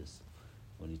about Jesus.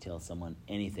 When you tell someone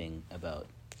anything about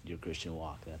your Christian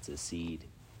walk, that's a seed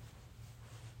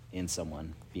in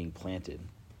someone being planted.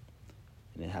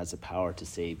 And it has the power to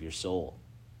save your soul.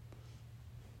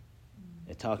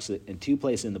 It talks in 2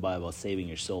 places in the Bible about saving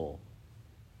your soul.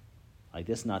 Like,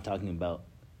 this is not talking about,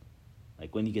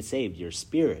 like, when you get saved, your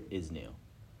spirit is new.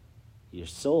 Your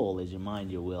soul is your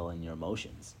mind, your will, and your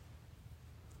emotions.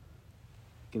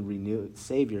 You can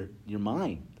save your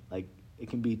mind. Like, it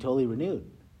can be totally renewed.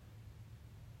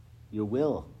 Your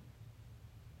will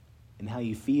and how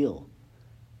you feel.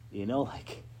 You know,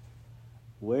 like,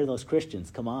 where are those Christians?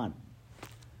 Come on.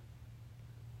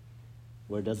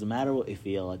 Where it doesn't matter what we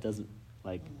feel. It doesn't,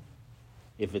 like,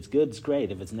 if it's good, it's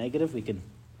great. If it's negative, we can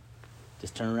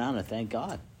just turn around and thank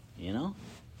God, you know?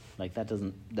 Like, that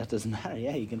doesn't matter.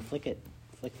 Yeah, you can flick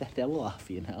that devil off,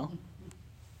 you know?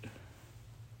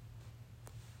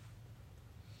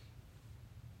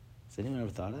 Has anyone ever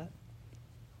thought of that?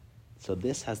 So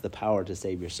this has the power to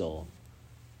save your soul.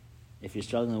 If you're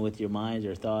struggling with your mind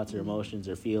or thoughts or emotions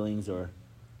or feelings or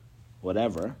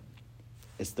whatever,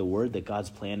 it's the word that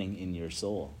God's planting in your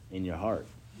soul, in your heart.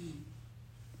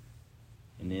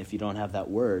 And if you don't have that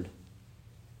word,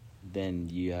 then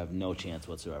you have no chance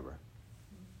whatsoever.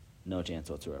 No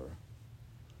chance whatsoever.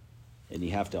 And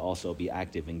you have to also be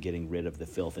active in getting rid of the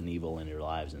filth and evil in your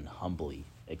lives and humbly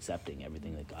accepting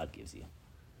everything that God gives you.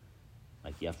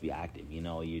 Like, you have to be active. You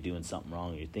know, you're doing something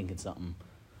wrong, you're thinking something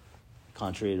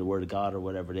contrary to the word of God or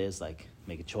whatever it is, like,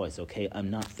 make a choice. Okay,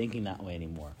 I'm not thinking that way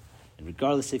anymore. And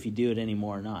regardless if you do it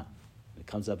anymore or not, if it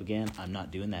comes up again, I'm not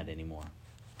doing that anymore.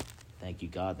 Thank you,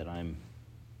 God, that I'm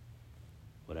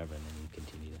whatever, and then you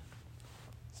continue to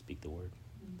speak the word.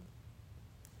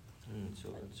 So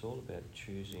it's all about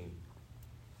choosing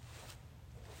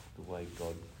the way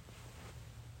God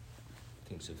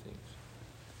thinks of things,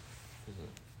 isn't it?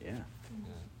 Yeah.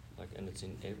 Like, and it's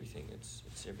in everything. It's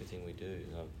everything we do.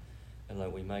 And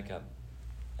like, we make up,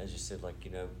 as you said, like,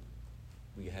 you know,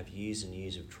 we have years and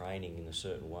years of training in a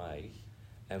certain way,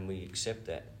 and we accept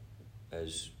that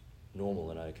as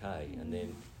normal and okay, and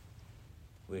then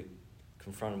we're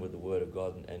confronted with the Word of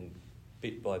God, and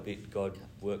bit by bit God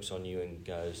works on you and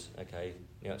goes, okay,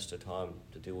 now it's the time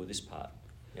to deal with this part.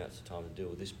 Now it's the time to deal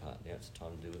with this part. Now it's the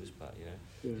time to deal with this part. You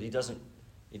know, He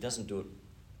doesn't do it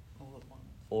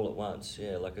all at once.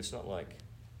 Yeah, like, it's not like,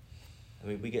 I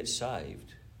mean, we get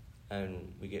saved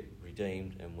and we get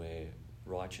redeemed and we're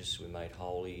righteous, we're made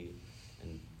holy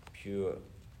and pure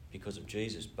because of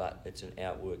Jesus, but it's an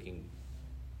outworking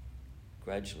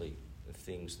gradually of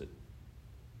things that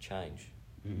change.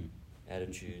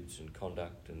 Attitudes and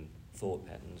conduct and thought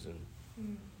patterns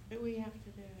and But we have to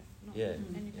do it, not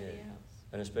anybody else.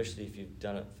 And especially if you've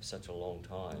done it for such a long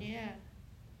time. Yeah.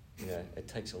 You know, it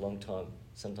takes a long time.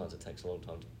 Sometimes it takes a long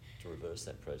time to reverse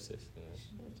that process. You know.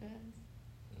 Sure does.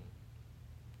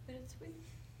 But it's with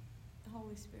the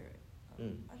Holy Spirit. I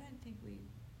don't think we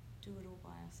do it all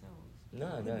by ourselves.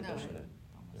 No, gosh, no.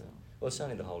 Well, it's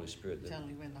only the Holy Spirit that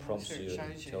prompts you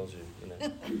and tells you, you know.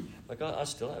 Like, I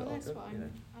still have. That's what you know.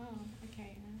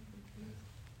 Okay.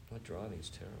 My driving's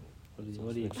terrible.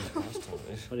 What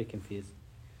are you confused?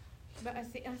 But I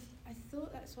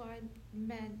thought that's what I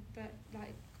meant, but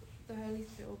like the Holy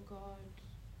Spirit or God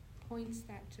points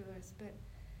that to us, but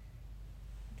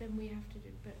then we have to do.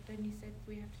 But then you said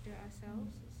we have to do it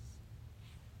ourselves.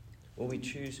 Well, we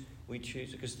choose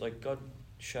because, like, God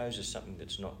shows us something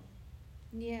that's not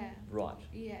right.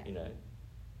 Yeah. You know,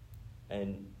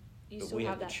 and But we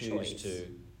have to choose to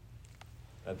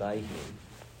obey Him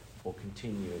or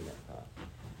continue in that path.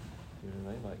 You know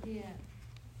what I mean? Like, yeah.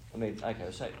 I mean,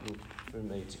 okay, so look, for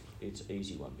me it's an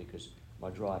easy one because my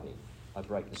driving, I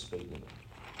break the speed limit.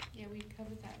 Yeah, we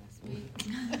covered that last week.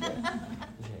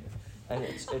 Yeah.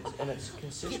 And it's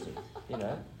consistent, you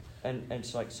know, and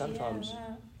it's like sometimes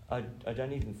I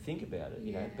don't even think about it,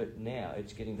 you know, but now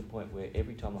it's getting to the point where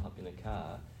every time I hop in a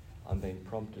car, I'm being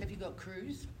prompted. Have you got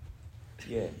cruise?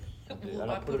 Yeah, I do. And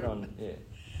I put it on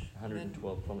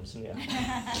 112 kilometres an hour.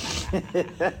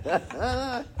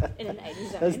 In an 80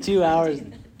 zone. Those 2 hours,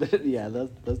 yeah,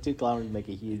 those 2 kilometers make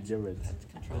a huge difference. That's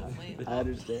control me. I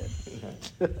understand.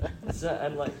 So,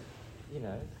 and like, you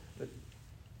know,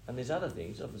 and there's other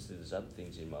things. Obviously, there's other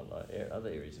things in my life, other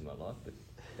areas in my life, but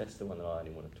that's the one that I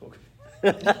only want to talk about.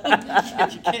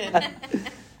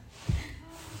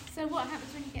 So what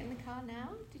happens when you get in the car now?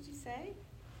 Did you say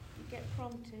you get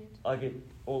prompted? I get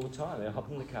all the time. I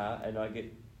hop in the car and I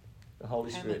get the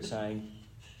Holy Spirit saying,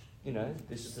 you know,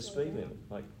 this is the speed limit.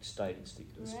 Like, stick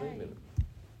to the speed limit.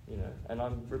 You know, and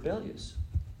I'm rebellious.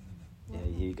 Yeah,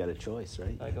 you got a choice,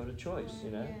 right? I got a choice,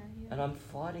 you know, and I'm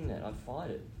fighting that. I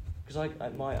fight it because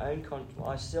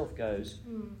my self goes,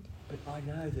 but I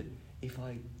know that if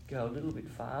I go a little bit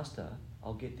faster,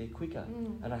 I'll get there quicker,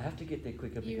 and I have to get there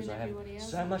quicker because I have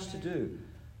so much to do.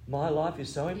 My life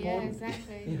is so important. Yeah,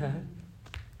 exactly. You know,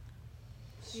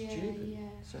 stupid. Yeah,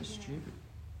 So yeah. stupid.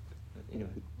 But anyway.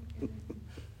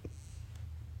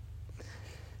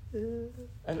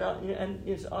 And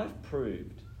yes, I've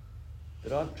proved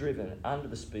that I've driven under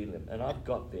the speed limit and I've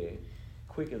got there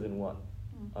quicker than what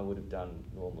I would have done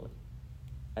normally.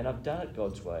 And I've done it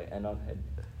God's way, and I've had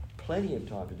plenty of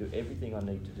time to do everything I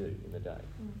need to do in the day.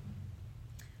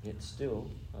 Yet still,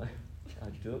 I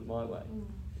do it my way,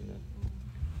 you know.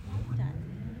 One day.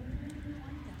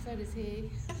 So does he.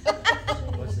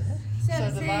 What's that? So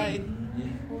does he. Yeah.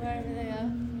 Wherever they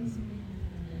are.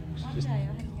 One day I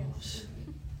had to go to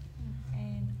school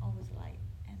and I was late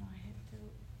and I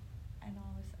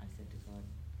said to God,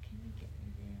 can you get me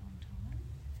there on time?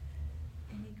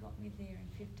 And he got me there in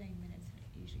 15 minutes and it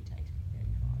usually takes me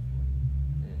 35, 40.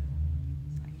 Yeah.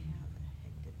 It's like, how the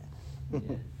heck did that happen?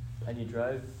 Yeah. And you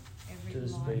drove Every to the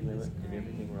light speed was limit, did green.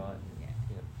 everything right. Yeah.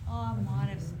 Yeah. I might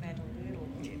have sped a little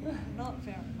bit, not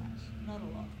very much, not a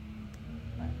lot.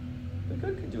 But But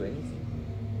God can do anything.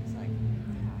 it's like, how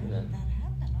Yeah. did that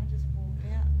happen? I just walked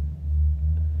out.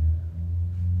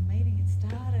 The meeting had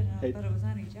started and I Hey. thought it was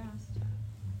only just.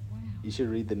 Wow. You should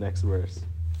read the next verse,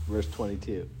 verse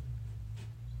 22.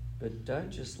 But don't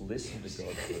just listen to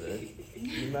God's word.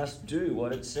 You must do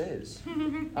what it says.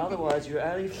 Otherwise, you're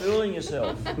only fooling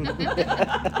yourself.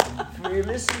 When you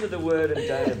listen to the word and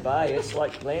don't obey, it's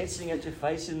like glancing at your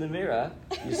face in the mirror.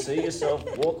 You see yourself,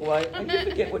 walk away, and you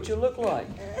forget what you look like.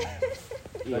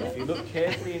 But if you look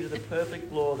carefully into the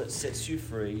perfect law that sets you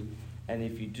free, and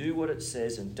if you do what it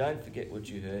says and don't forget what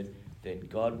you heard, then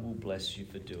God will bless you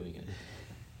for doing it.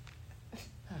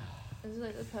 This is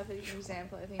like the perfect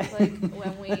example. I think like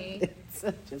when we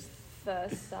Just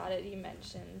first started, you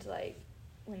mentioned like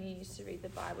when you used to read the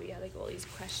Bible, you had like all these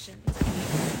questions and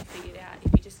you figured out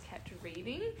if you just kept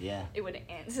reading, Yeah. it would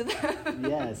answer them.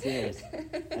 Yeah, serious.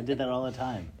 I did that all the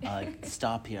time. I like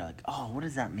stop here, like, oh, what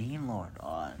does that mean, Lord?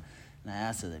 Oh, and I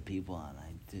ask other people, and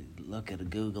I do look at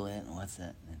Google it, and what's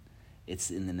that? And it's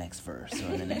in the next verse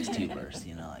or in the next two verse,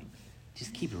 you know, like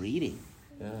just keep reading.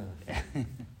 Yeah.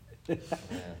 Yeah.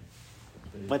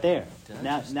 But there, Don't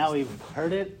now just now we've listen.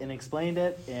 heard it and explained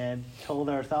it and told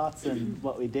our thoughts and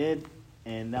what we did,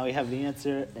 and now we have the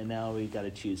answer, and now we got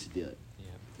to choose to do it. Yeah.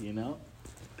 You know,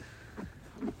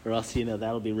 or else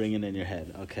that'll be ringing in your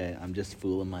head. Okay, I'm just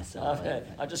fooling myself.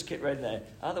 I just kept reading that.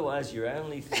 Otherwise, you're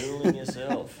only fooling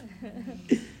yourself.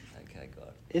 Okay,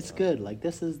 God. It's good. Like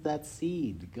this is that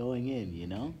seed going in, you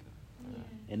know, Yeah.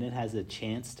 and it has a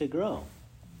chance to grow,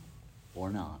 or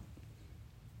not.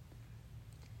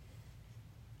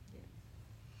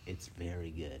 It's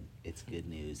very good. It's good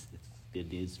news. It's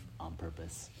good news on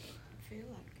purpose. It feel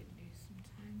like good news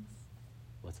sometimes.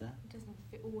 What's that? It doesn't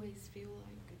always feel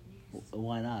like good news.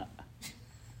 Why not?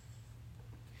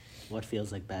 What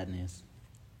feels like bad news?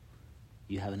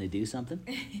 You having to do something?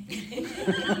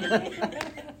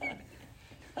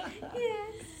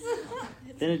 Yes.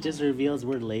 Then it just reveals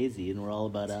we're lazy and we're all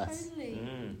about us. Totally.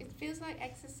 Mm. It feels like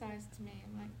exercise to me.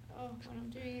 I'm like, oh, when I'm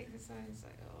doing exercise,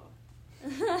 like, oh.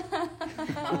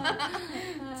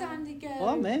 Time to go.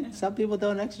 Well, man, some people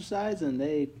don't exercise and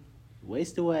they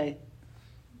waste away.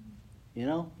 You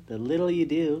know, the little you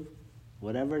do,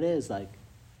 whatever it is, like,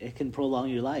 it can prolong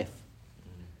your life.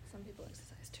 Some people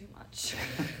exercise too much.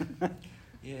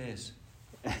 Yes.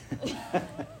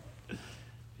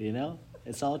 You know,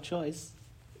 it's all choice.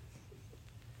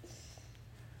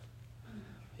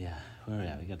 Yeah, where are we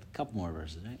at? We got a couple more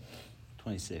verses, right?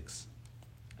 26.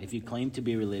 If you claim to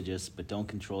be religious but don't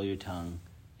control your tongue,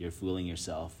 you're fooling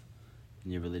yourself,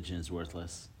 and your religion is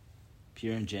worthless.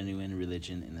 Pure and genuine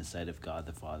religion in the sight of God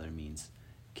the Father means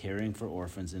caring for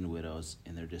orphans and widows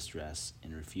in their distress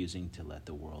and refusing to let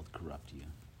the world corrupt you.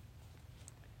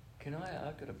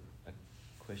 I've got a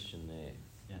question there.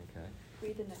 Yeah. Okay.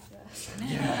 Read the next verse.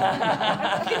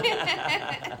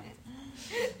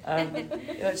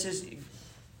 It says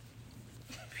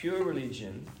pure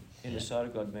religion in the sight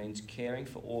of God means caring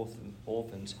for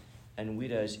orphans and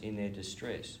widows in their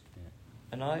distress. Yeah.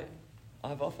 And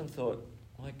I've often thought,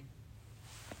 like,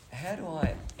 how do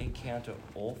I encounter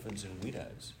orphans and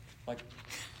widows? Like,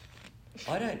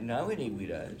 I don't know any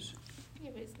widows.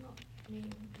 Yeah, but it's not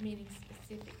meaning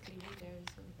specifically widows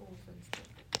and orphans,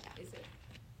 is it?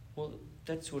 Well,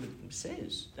 that's what it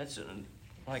says. That's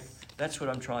what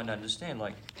I'm trying to understand.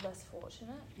 Like, Less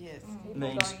fortunate. Yes. People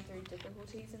Means- going through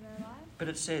difficulties in their life. but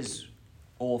it says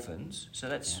orphans, so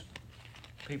that's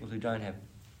people who don't have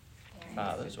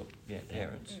fathers or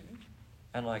parents. Mm.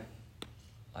 And like,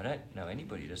 I don't know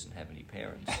anybody who doesn't have any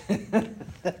parents. Could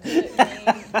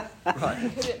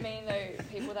it mean though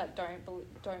people that don't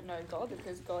know God,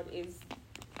 because God is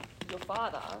your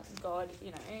Father? God,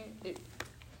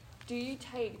 do you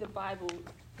take the Bible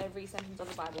every sentence of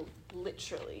the Bible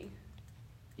literally.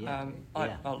 Yeah.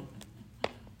 I'll,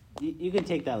 You can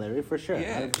take that, Larry, for sure.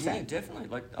 yeah, 100%. yeah, definitely.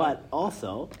 Like, But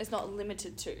also, It's not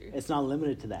limited to. it's not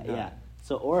limited to that. No. Yeah.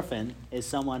 So orphan is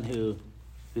someone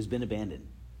who's been abandoned,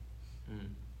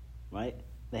 right?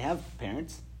 They have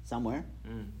parents somewhere,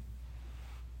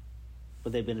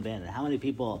 but they've been abandoned. How many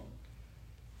people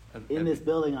in this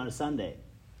building on a Sunday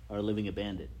are living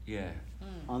abandoned? Yeah,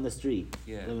 On the street,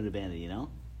 Yeah. living abandoned, you know?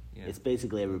 yeah, It's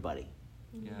basically everybody.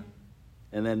 yeah.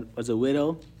 And then as a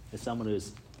widow is someone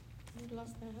who's Who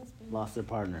lost their husband. lost their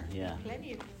partner, yeah.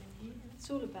 Plenty of women here. It's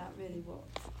all about really what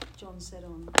John said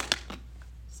on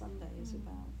Sunday is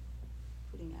about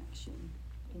putting action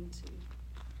into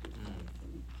good faith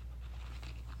and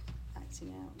acting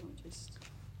out, not just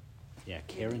Yeah,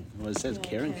 caring. Well, it says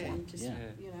caring for them. just Yeah.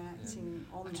 acting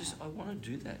on that. I want to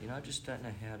do that. You know, I just don't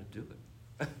know how to do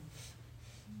it.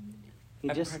 You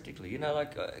And just, practically, you know,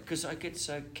 like because I get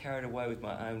so carried away with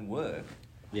my own work,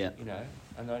 yeah. you know,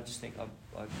 and I just think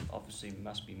I obviously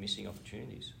must be missing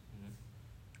opportunities. You know?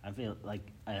 I feel like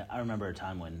I remember a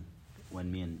time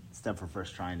when me and Steph were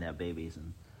first trying to have babies,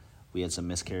 and we had some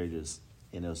miscarriages,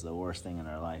 and it was the worst thing in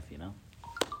our life, you know?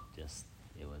 Just,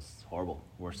 it was horrible.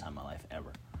 Worst time of my life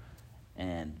ever.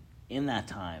 And in that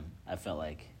time, I felt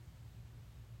like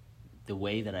the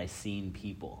way that I seen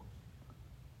people,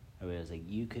 I was like,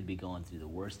 you could be going through the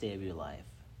worst day of your life,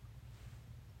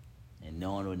 and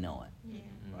no one would know it,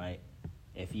 Yeah. right?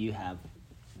 If you have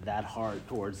that heart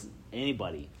towards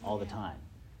anybody all the time,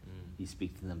 you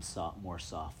speak to them more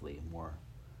softly, more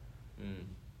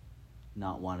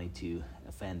not wanting to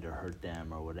offend or hurt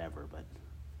them or whatever, but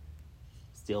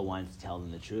still wanting to tell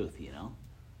them the truth, you know?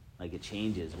 Like it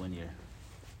changes when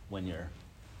you're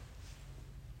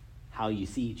how you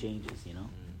see changes, you know?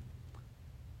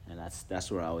 And that's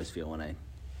where I always feel when I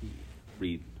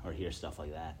read or hear stuff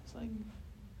like that. It's like,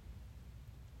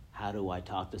 how do I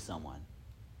talk to someone?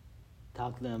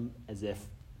 Talk to them as if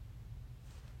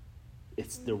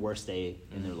it's their worst day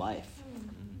in their life,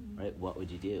 right? What would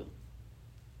you do?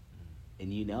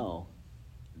 And you know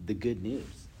the good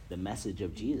news, the message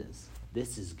of Jesus.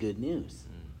 This is good news.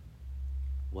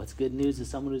 What's good news to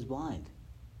someone who's blind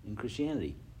in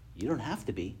Christianity? You don't have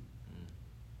to be.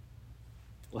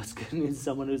 What's good news to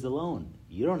someone who's alone?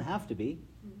 You don't have to be.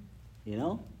 You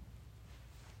know?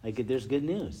 Like there's good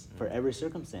news for every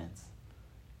circumstance.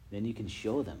 Then you can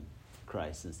show them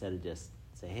Christ instead of just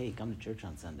say, hey, come to church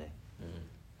on Sunday.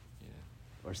 Yeah.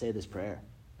 Or say this prayer.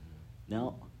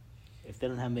 No. If they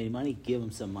don't have any money, give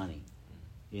them some money.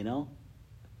 You know?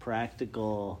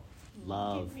 Practical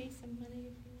love. Give me some money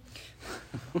if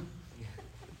you want.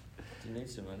 Do you need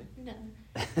some money? No.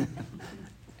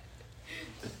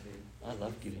 I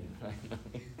love giving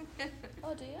money.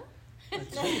 Oh, do you? I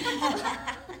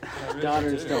really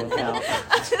Daughters do. don't count.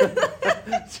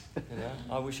 You know,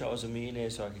 I wish I was a millionaire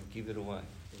so I could give it away.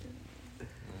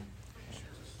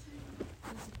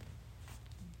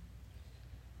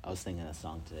 I was thinking of a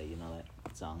song today, you know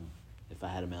that song, If I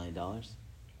Had $1 Million?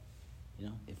 You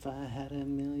know, if I had $1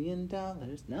 million.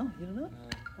 No, you don't know it?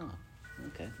 No. Oh,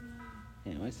 okay.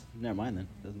 Anyways, never mind then.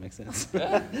 Doesn't make sense.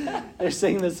 They're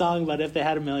singing the song about if they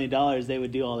had $1 million, they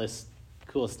would do all this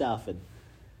cool stuff,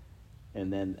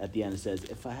 and then at the end it says,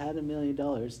 if I had $1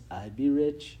 million, I'd be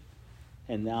rich.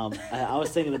 And now I was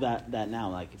thinking about that now.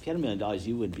 Like, if you had $1 million,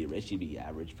 you wouldn't be rich. You'd be an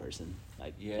average person.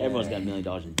 Like, Yeah. everyone's got $1 million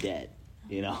in debt.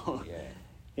 You know. Yeah.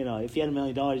 You know, if you had $1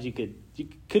 million, you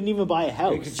couldn't even buy a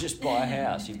house. You could just buy a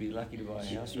house. You'd be lucky to buy a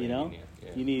house. You know, Yeah.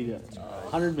 you need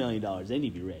 $100 million, then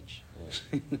you'd be rich.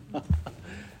 Yeah.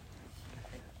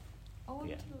 I want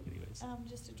Yeah, to anyways.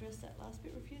 just address that last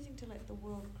bit, refusing to let the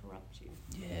world corrupt you.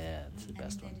 Yeah, that's the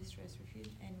best and one. then distress,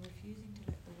 refusing to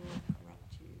let the world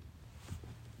corrupt you.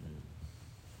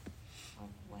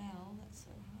 Like, wow, that's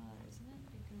so hard, isn't it?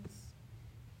 Because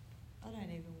I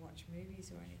don't even watch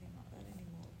movies or anything like that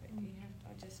anymore, but you have,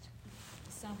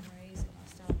 for some reason, I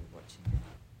started watching it.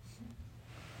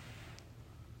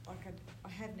 Like, I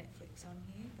have Netflix on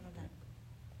here, but I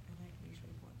don't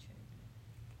usually watch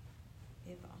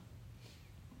it, ever.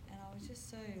 And I was just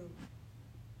so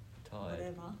Tired.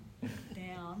 whatever,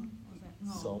 down. I was like,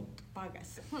 oh, Salt.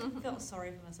 buggers. Felt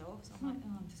sorry for myself, so I'm like,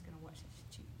 oh, I'm just going to watch this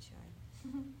stupid show.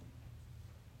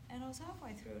 And I was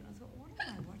halfway through it and I thought, what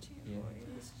am I watching it for? It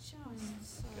was just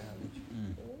so Garbage.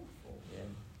 awful.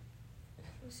 Yeah.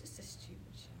 It was just a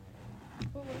stupid show.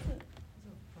 What was it?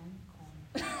 It was a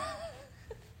rom-com.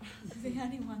 The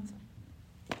only ones.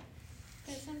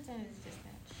 But sometimes it's just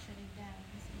that shutting down,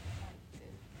 isn't it? Like to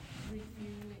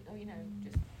refuel it, or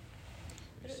just.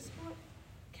 But it's what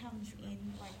comes in,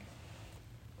 like,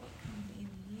 what comes in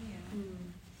here.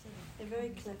 Sort of They're very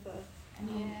clever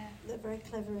Yeah. They're very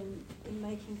clever in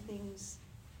making things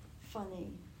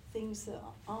funny, things that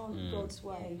aren't Mm. God's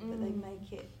way, but they Mm.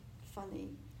 make it funny.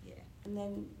 Yeah. And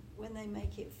then when they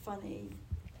make it funny,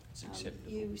 It's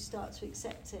acceptable. you start to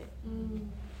accept it,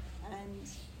 and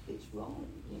it's wrong,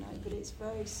 you know. But it's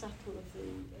very subtle of the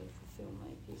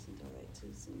filmmakers and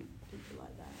directors and people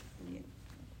like that,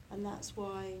 and that's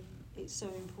why it's so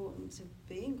important to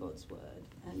be in God's word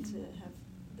and to have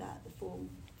that at the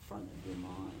forefront of your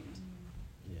mind,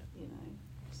 Yeah. you know.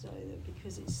 So that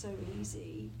because it's so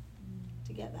easy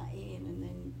to get that in, and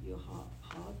then your heart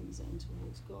hardens then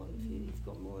towards God. If you've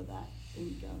got more of that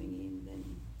in going in,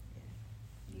 then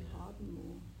you harden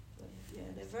more. But yeah,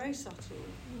 they're very subtle,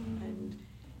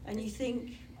 and you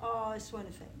think, oh, this won't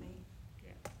affect me.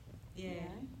 Yeah.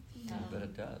 You know? But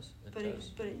it does. But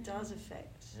it does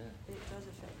affect. Yeah. It does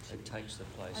affect you. It takes the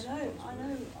place. I of God's know.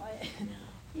 word.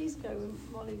 Years ago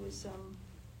when Molly was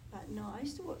about 9, I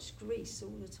used to watch Grease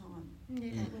all the time.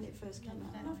 Yeah. When it first came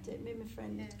out, I loved it. Me and my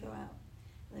friend would go out,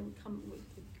 and then we'd come with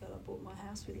the girl I bought my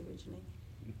house with originally,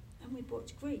 and we'd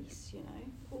watch Grease, you know,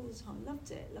 all the time.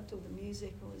 Loved it. Loved all the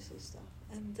music, all this sort of stuff.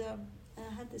 And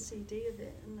I had the CD of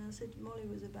it, and I said Molly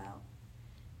was about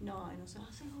 9. I said,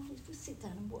 oh, let's sit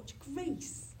down and watch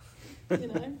Grease. You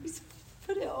know, we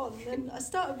put it on, and then I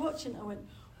started watching. I went,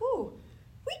 oh,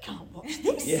 we can't watch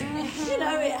this. Yeah. You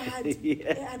know,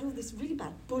 it had all this really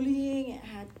bad bullying. It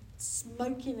had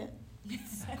smoking at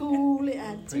school. It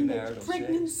had teenage Premarital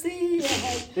pregnancy.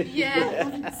 It had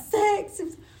having sex. It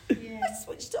was, I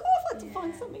switched it off. I had to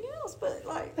find something else. But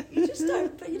like, you just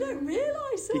don't. But you don't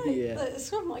realise, that,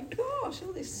 oh my gosh,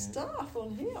 all this stuff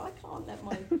on here. I can't let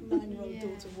my 9-year-old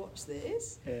daughter watch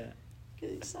this. Yeah.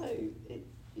 So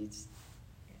it's.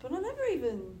 But I never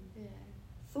even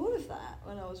thought of that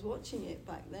when I was watching it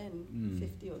back then,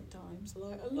 50 odd times,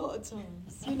 like a lot of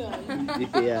times, you know.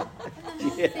 Yeah. And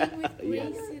the thing with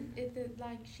Grace is that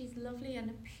like she's lovely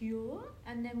and pure,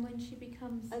 and then when she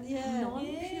becomes And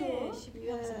non-pure, she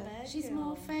becomes a bad she's girl.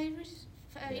 more favoured.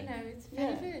 You know, it's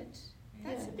Yeah. favoured.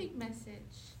 That's a Yeah. big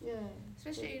message. Yeah.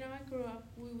 Especially, you know, I grew up.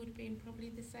 We would have been probably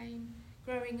the same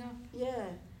growing up. Yeah.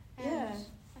 And Yeah.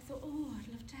 I thought, oh, I'd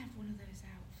love to have one of those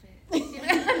outfits. You know?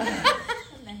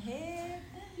 And the hair.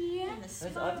 Yeah. And the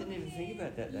I smoke. didn't even think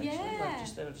about that actually. Yeah.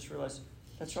 I just realised,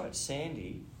 that's right,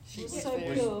 Sandy. She was was so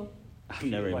very- pure. I've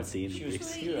never even Like, seen she was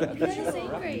Grease. pure. You've never seen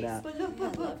Right. Grease? Nah. But look, I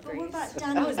love but what Grease. about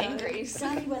Danny? I was in though? Grease.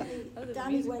 Danny went, That was a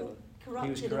Danny went musical. corrupted,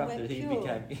 He was and corrupted, went he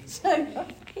pure. became... So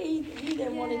he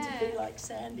then wanted to be Yeah. like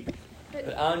Sandy.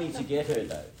 But only to get her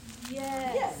though.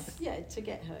 Yes. Yeah, to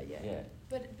get her, Yeah.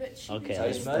 But she Okay, So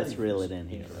his became, motive let's reel was it in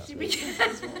here. she incorrupted. became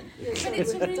Yeah, but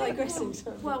it's we're really digressing. cool.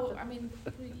 so- Well, I mean,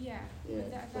 yeah,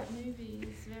 Yeah. that movie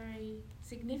is very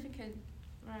significant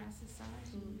for our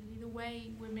society. Really. The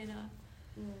way women are,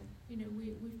 Yeah. you know,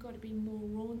 we've got to be more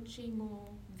raunchy, more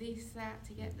this, that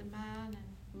to get the man,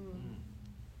 and Mm.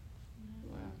 you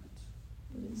know. Wow.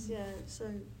 But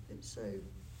it's so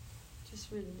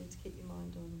just really need to keep your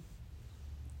mind on him.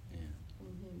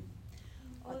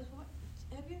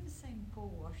 Have you ever seen Paul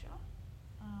Washer?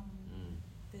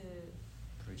 The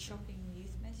Preacher. shocking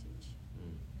youth message.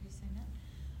 Mm. Have you seen that?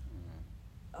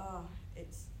 Oh,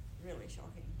 it's really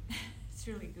shocking. It's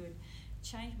really good. It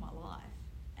changed my life,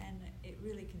 and it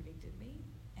really convicted me.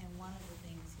 And one of the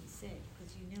things he said,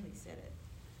 because you nearly said it,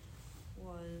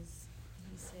 was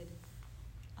he said,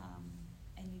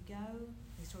 and you go,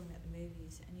 he was talking about the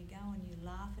movies, and you go and you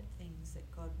laugh at things that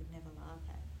God would never laugh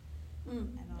at.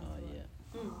 Mm. And I thought,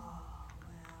 Mm. oh,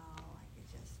 wow,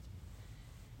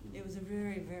 like it was a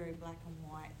very, very black and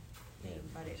white thing,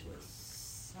 Yeah. but it was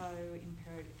so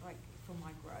imperative, like for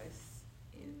my growth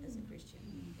as a Christian,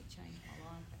 it changed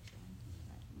my life actually.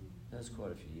 That was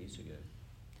quite a few years ago.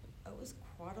 It was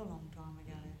quite a long time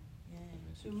ago, yeah.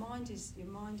 Your mind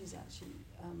is actually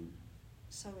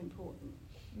so important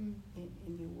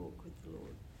in your walk with the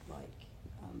Lord,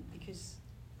 because,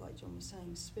 like John was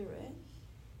saying, spirit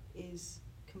is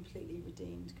completely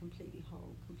redeemed, completely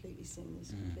whole, completely sinless,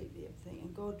 completely everything,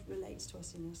 and God relates to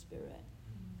us in our spirit.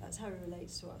 That's how He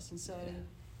relates to us, and so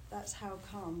that's how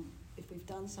come if we've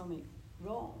done something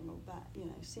wrong or bad,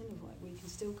 sin of like, we can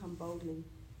still come boldly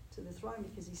to the throne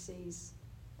because He sees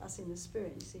us in the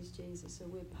spirit. He sees Jesus, so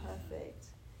we're perfect.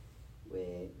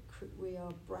 We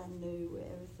are brand new. We're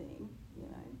everything,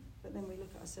 But then we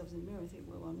look at ourselves in the mirror and think,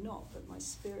 well, I'm not, but my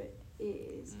spirit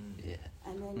is. Yeah.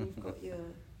 And then you've got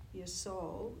your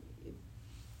soul,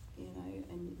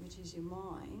 and which is your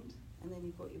mind, and then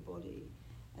you've got your body,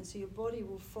 and so your body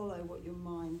will follow what your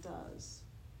mind does.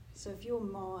 So if your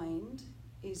mind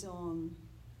is on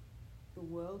the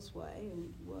world's way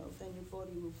and then your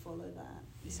body will follow that.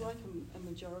 It's like a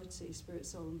majority, spirit,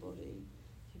 soul and body.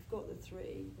 You've got the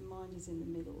three, the mind is in the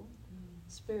middle.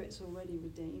 Spirit's already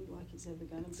redeemed, like it's ever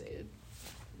going to be. Good.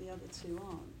 The other two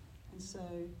aren't. And so,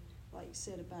 like you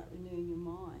said about renewing your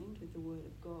mind with the Word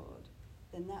of God,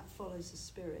 then that follows the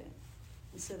spirit.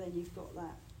 And so then you've got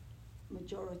that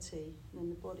majority, and then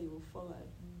the body will follow.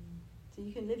 So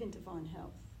you can live in divine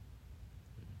health.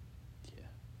 Yeah.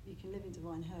 You can live in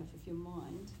divine health if your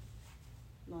mind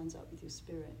lines up with your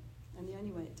spirit. And the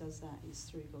only way it does that is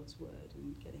through God's Word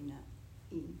and getting that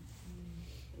in.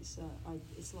 It's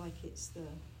like it's the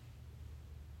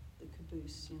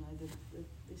caboose, you know.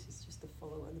 This is just the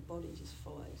follower. The body just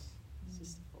follows. It's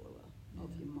just a follower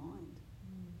of your mind.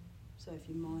 So if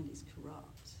your mind is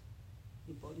corrupt,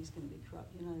 your body's going to be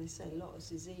corrupt. You know, they say a lot of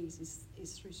disease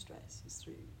is through stress. It's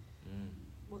through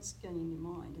what's going in your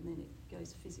mind, and then it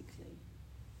goes physically.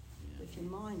 Yeah. But if your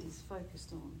mind is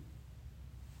focused on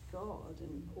God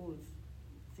and all of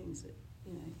things that,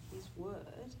 you know, His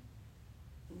Word,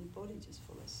 then your body just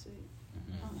follows suit.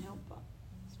 Mhm. Can't help but.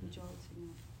 It's majority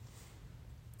now.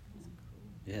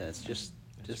 Yeah, it's just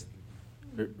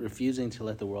refusing to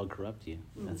let the world corrupt you.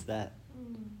 That's that.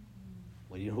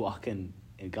 When you're walking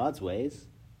in God's ways,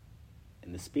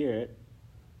 in the Spirit,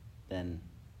 then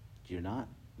you're not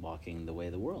walking the way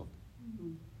of the world.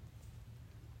 Mm.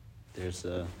 There's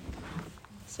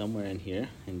somewhere in here,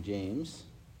 in James,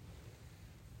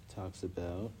 talks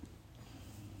about,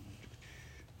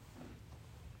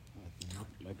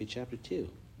 might be chapter 2.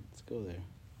 Let's go there.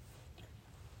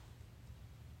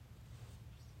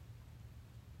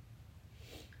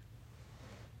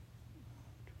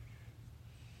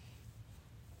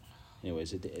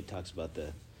 Anyways, it talks about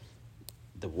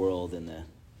the world and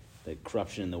the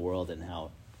corruption in the world, and how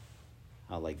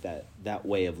like that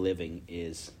way of living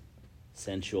is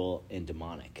sensual and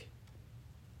demonic.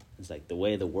 It's like the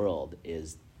way of the world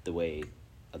is the way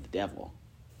of the devil.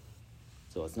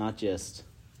 So it's not just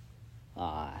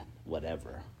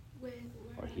whatever Where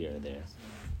or here or there.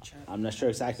 I'm not sure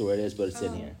exactly where it is, but it's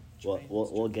in here.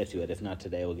 We'll get to it. If not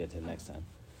today, we'll get to it next time.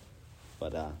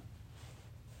 But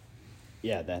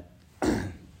yeah,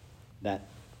 that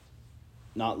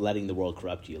not letting the world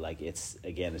corrupt you, like it's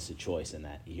a choice in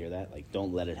that. You hear that? Like,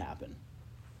 don't let it happen.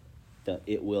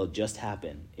 It will just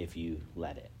happen if you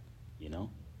let it, you know?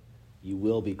 You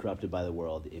will be corrupted by the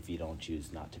world if you don't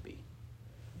choose not to be.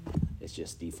 It's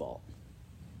just default.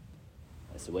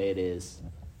 That's the way it is.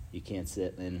 You can't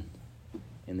sit in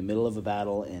the middle of a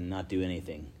battle and not do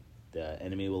anything. The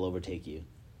enemy will overtake you,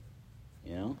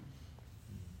 you know?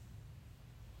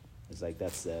 It's like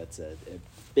that's a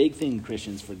big thing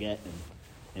Christians forget,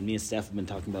 and me and Steph have been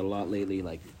talking about a lot lately.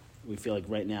 Like, we feel like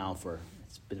right now,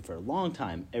 it's been for a long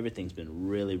time, everything's been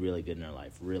really, really good in our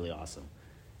life, really awesome.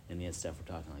 And me and Steph were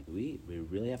talking like we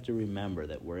really have to remember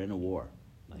that we're in a war,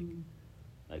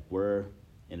 like we're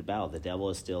in a battle. The devil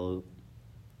is still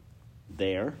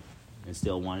there and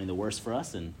still wanting the worst for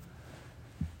us,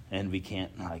 and we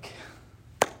can't like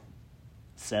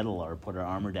settle or put our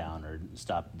armor down or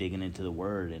stop digging into the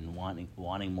Word and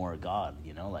wanting more of God,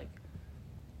 you know? Like,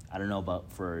 I don't know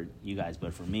about for you guys,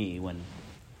 but for me,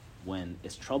 when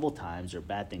it's trouble times or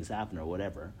bad things happen or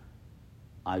whatever,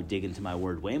 I dig into my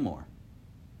Word way more.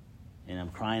 And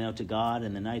I'm crying out to God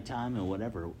in the nighttime and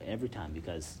whatever, every time,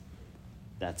 because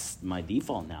that's my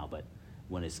default now. But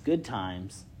when it's good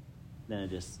times, then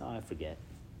I forget,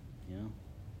 you know?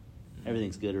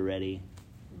 Everything's good already.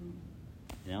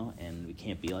 You know, and we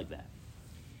can't be like that,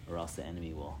 or else the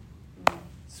enemy will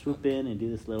swoop in and do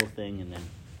this little thing, and then.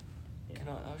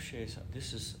 Yeah. I'll share something.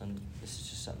 This is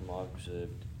just something I've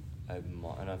observed over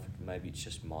and maybe it's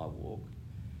just my walk,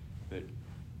 but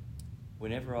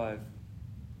whenever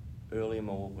early in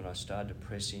my walk, when I started to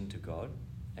press into God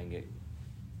and get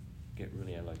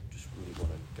really just really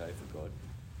want to go for God,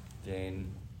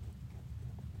 then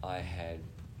I had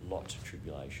lots of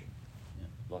tribulation.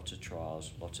 Lots of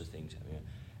trials, lots of things happening,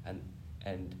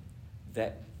 and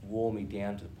that wore me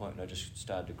down to the point when I just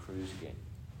started to cruise again,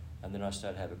 and then I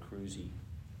started to have a cruisy,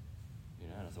 you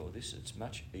know. And I thought, it's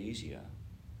much easier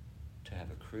to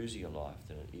have a cruisier life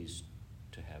than it is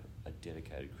to have a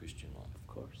dedicated Christian life. Of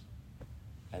course.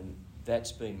 And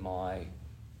that's been my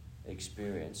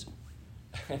experience,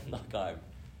 and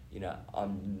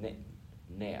I'm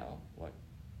now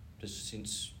just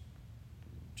since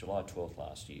July 12th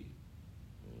last year.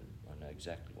 I know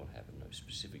exactly what happened, no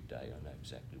specific day, I know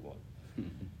exactly what.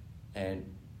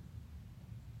 And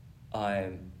I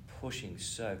am pushing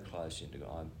so close into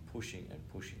God. I'm pushing and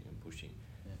pushing and pushing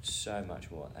so much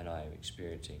more, and I am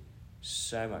experiencing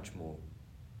so much more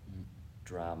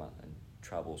drama and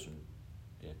troubles.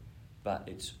 But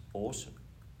it's awesome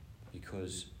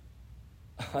because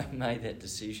I made that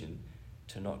decision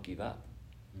to not give up,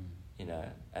 you know,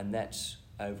 and that's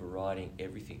overriding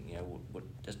everything. You know, what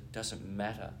doesn't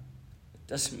matter. It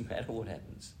doesn't matter what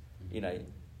happens. You know,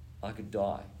 I could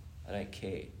die. I don't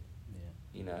care.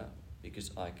 You know,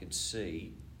 because I could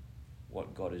see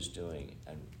what God is doing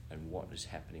and what is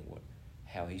happening,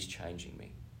 how He's changing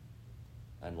me,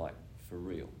 and like for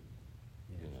real,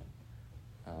 you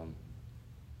know.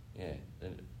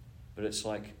 But it's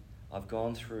like I've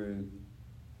gone through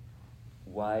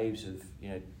waves of, you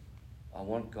know, I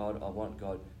want God,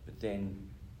 but then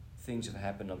things have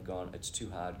happened. I've gone, it's too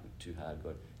hard,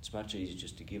 God. It's much easier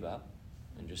just to give up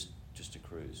and just to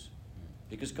cruise,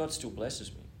 because God still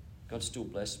blesses me. God still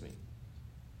blessed me,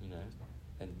 you know,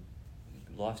 and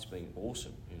life's been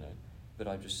awesome, you know. But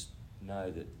I just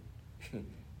know that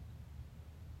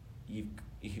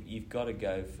you've got to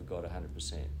go for God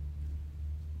 100%.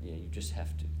 Yeah, you just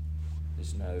have to.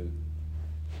 There's no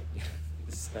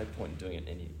point in doing it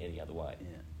any other way.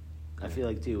 Yeah. I feel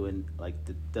like too, and like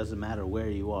it doesn't matter where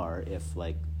you are.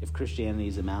 If Christianity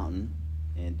is a mountain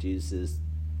and Jesus is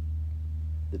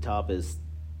the top, is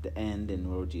the end,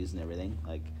 and Lord Jesus and everything,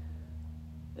 like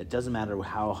it doesn't matter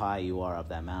how high you are up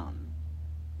that mountain.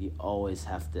 You always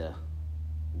have to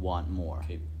want more.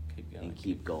 Keep going. And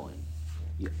keep going.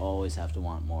 You always have to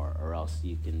want more, or else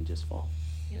you can just fall.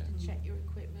 You have to check your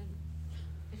equipment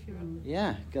if you're up.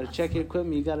 Yeah, got to check your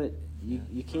equipment.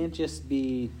 You can't just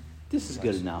be, this is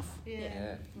good enough.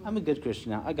 Yeah. I'm a good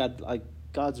Christian now.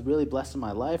 God's really blessing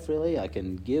my life. Really, I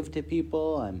can give to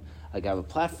people. I have a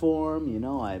platform. You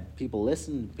know, people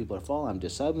listen. People are following. I'm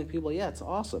discipling people. Yeah, it's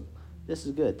awesome. This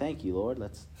is good. Thank you, Lord.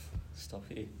 Let's stop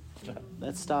here.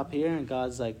 Let's stop here. And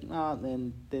God's like, no,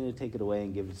 then you take it away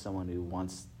and give it to someone who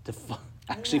wants to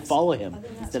actually follow Him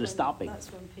instead of stopping.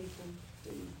 That's when people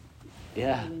do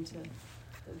Yeah. fall into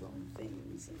the wrong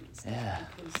things and stuff. Yeah.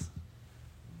 Because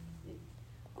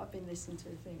I've been listening to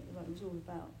a thing at the moment. It was all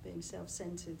about being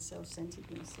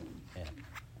self-centeredness, and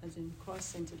as in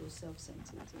Christ-centered or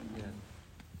self-centered. Yeah.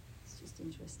 It's just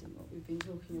interesting what we've been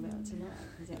talking about tonight,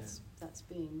 because that's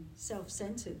being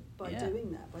self-centered by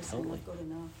doing that, by saying I've got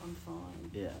enough, I'm fine.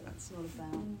 Yeah. That's not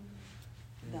about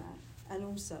that. And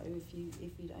also, if you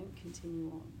don't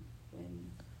continue on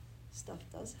when stuff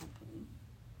does happen,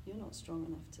 you're not strong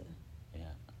enough to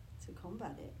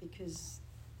combat it, because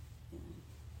you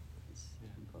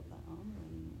haven't got that armor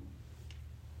anymore.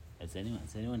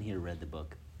 Has anyone here read the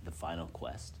book The Final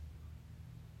Quest?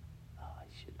 Oh,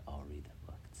 you should all read that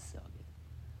book. It's so good.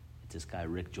 It's this guy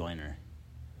Rick Joyner.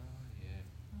 Oh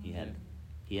yeah.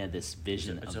 He had this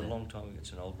vision. It's a long time.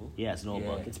 It's an old book. Yeah, it's an old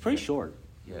book. It's pretty short.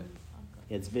 Yeah.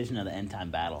 It's vision of the end time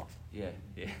battle. Yeah.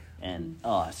 And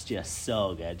it's just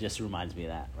so good. It just reminds me of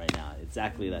that right now.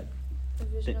 Exactly that. The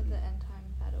vision of the end time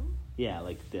battle? Yeah,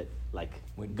 like that, like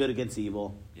when good against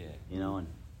evil. Yeah. You know, and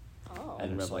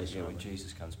and it's like Revelation when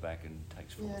Jesus comes back and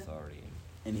takes full authority.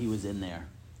 And he was in there.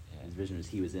 Yeah. His vision was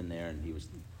he was in there, and he was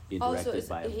being directed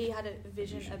by him. He had a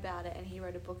vision about it, and he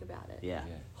wrote a book about it. Yeah.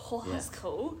 Oh, that's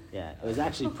cool. Yeah, it was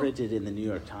actually printed in the New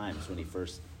York Times when he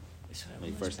first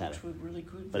had it. Were really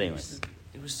good. But anyways,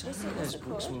 it was so many of those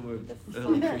books when we were The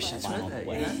early Final Christians, Final weren't they?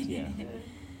 Quest, Yeah.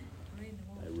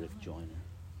 by Rick Joyner.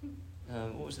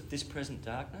 What was it? This Present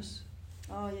Darkness.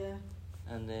 Oh yeah.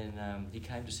 And then he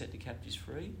came to set the captives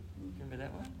free. Remember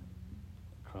that one?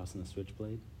 Crossing the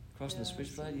Switchblade. Crossing the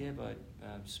Switchblade, by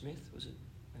Smith, was it?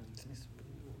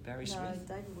 Barry Smith?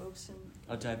 No, David Wilson.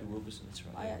 Oh, David Wilkerson, that's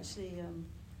right. I actually,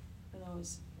 when I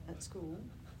was at school,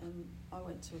 and I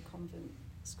went to a convent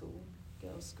school,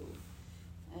 girls' school,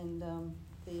 and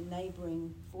the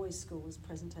neighbouring boys' school was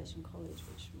Presentation College,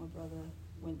 which my brother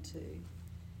went to,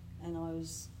 and I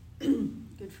was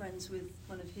good friends with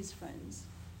one of his friends,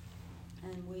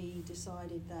 and we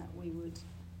decided that we would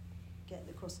get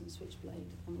the Crossing the Switchblade,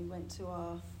 and we went to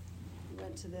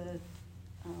the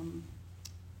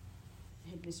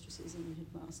headmistresses and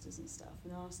headmasters and stuff,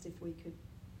 and asked if we could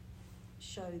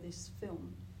show this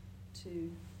film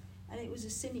to, and it was a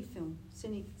cine film,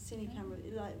 cine camera.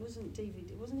 Like, it wasn't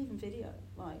DVD, it wasn't even video.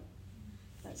 Like,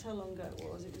 that's how long ago it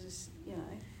was. It was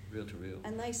reel to reel.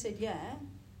 And they said yeah,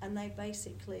 and they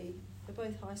basically, they're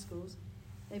both high schools.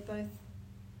 They both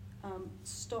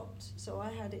stopped. So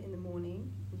I had it in the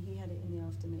morning, and he had it in the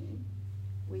afternoon.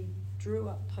 We drew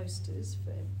up posters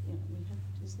for, we had,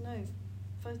 there's no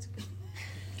photograph.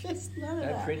 There's none of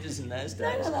that. No printers in those days.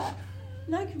 None of that.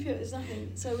 No computers,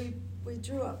 nothing. So we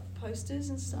drew up posters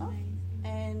and stuff,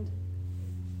 and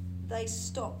they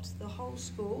stopped the whole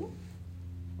school,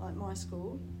 like my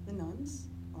school, the nuns,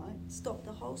 right? Stopped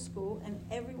the whole school, and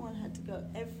everyone had to go,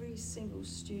 every single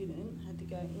student had to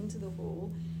go into the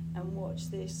hall and watch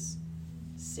this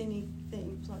cine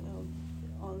thing like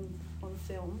on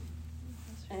film,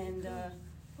 and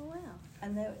Oh wow.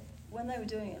 and when they were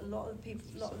doing it, a lot of people,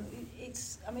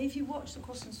 it's. I mean, if you watch The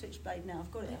Cross and Switchblade now,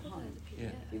 I've got it at home. Yeah.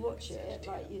 If you watch it,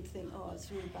 like you'd think, oh, it's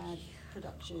really bad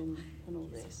production and all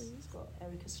this. It's got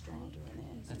Eric Estrada in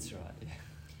it. That's right. Yeah.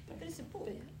 But it's a book.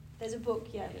 There's a book,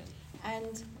 yeah. Yeah.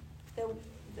 And they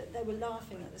were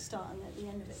laughing at the start, and at the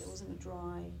end of it, there wasn't a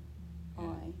dry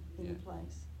eye in the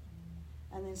place.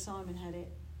 And then Simon had it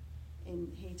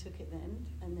he took it then,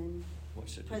 and then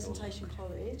Watched it Presentation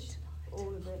College, all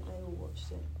of it, they all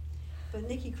watched it. But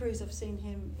Nicky Cruz, I've seen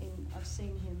him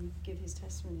give his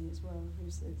testimony as well,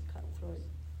 who's the cutthroat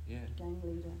gang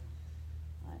leader.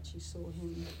 I actually saw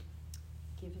him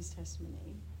give his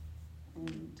testimony,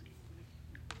 and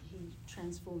he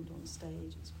transformed on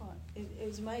stage. It's quite, it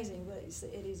was amazing, but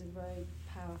it is a very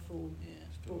powerful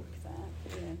book. That,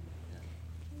 yeah.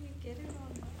 Can you get it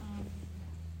on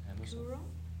Amazon. Kuro?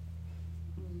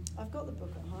 I've got the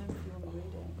book at home if you want to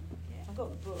read it. Yeah. I've got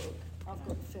the book. I've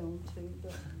got the film too,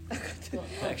 but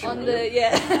Actually, On the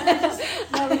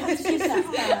no, we have to give that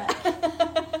back.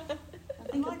 I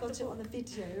think I've got it on the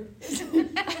video.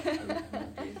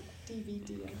 DVD,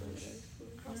 I don't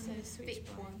know. Also, thick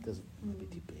one. Doesn't be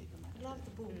too big. I love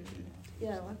the book.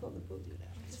 Yeah, I've got the book.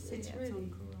 Just It's see it really, on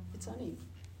Kuro. it's only,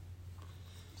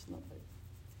 it's not very,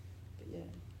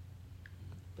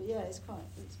 but yeah, it's quite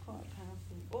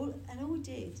powerful. All he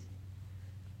did,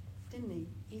 didn't he?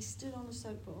 He stood on a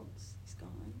soapbox, this guy.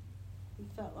 He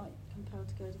felt like compelled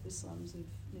to go to the slums of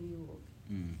New York.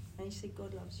 Mm. And he said,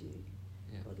 God loves you.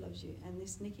 Yeah. God loves you. And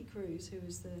this Nicky Cruz, who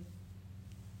was the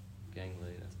Gang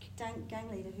leader. gang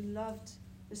leader who loved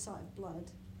the sight of blood,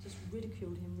 just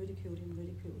ridiculed him.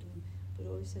 But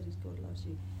all he said was, God loves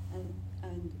you.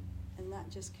 And that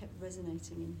just kept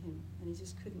resonating in him. And he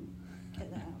just couldn't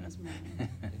get that out of his mind.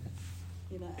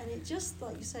 You know, and it just,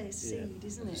 like you say, a seed,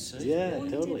 isn't it? Seed. Yeah, All he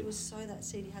totally. did was sow that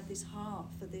seed. He had this heart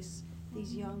for these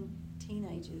young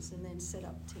teenagers, and then set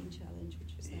up Teen Challenge,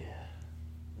 which was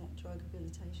that drug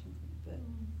rehabilitation thing. But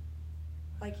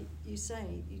like you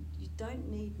say, you don't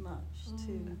need much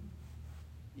to.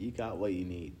 You got what you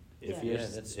need. If Yeah. you're Yeah,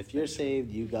 that's- if you're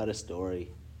saved, you got a story.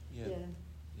 Yeah. Yeah.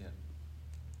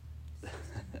 Yeah.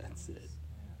 That's it.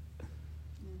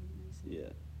 Amazing. Yeah.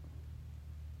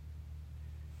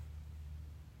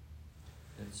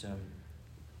 It's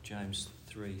James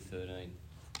 3:13.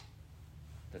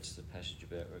 That's the passage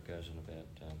about where it goes on about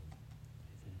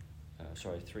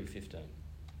 3:15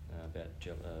 about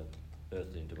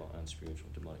earthly and unspiritual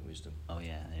demonic wisdom. Oh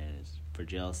yeah, there it is. For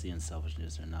jealousy and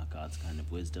selfishness are not God's kind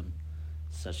of wisdom.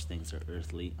 Such things are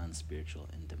earthly, unspiritual,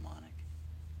 and demonic.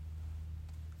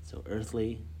 So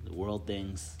earthly, the world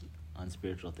things,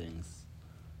 unspiritual things,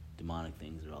 demonic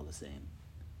things are all the same.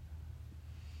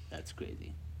 That's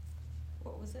crazy.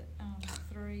 What was it?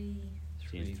 3.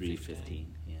 James 3:15.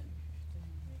 Yeah.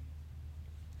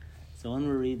 So when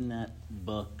we're reading that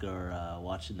book or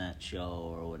watching that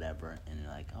show or whatever, and you're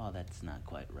like, oh, that's not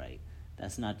quite right.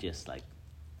 That's not just like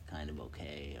kind of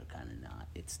okay or kind of not.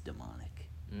 It's demonic.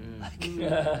 Like,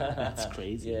 that's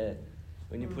crazy. Yeah,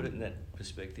 when you put it in that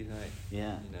perspective, hey.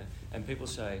 Yeah. You know, and people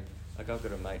say, like I've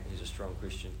got a mate who's a strong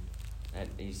Christian, and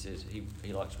he says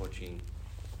he likes watching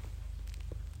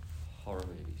horror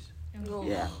movies, Oh.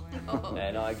 Yeah. Oh.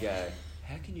 and I go,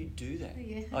 how can you do that?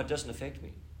 Yeah. Oh, it doesn't affect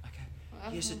me. I go,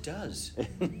 Wow. yes, it does.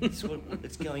 It's what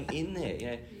it's going in there. You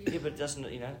know, yeah, but it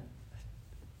doesn't. You know,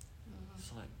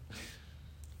 it's like.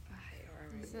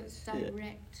 So it's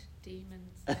direct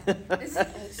demons coming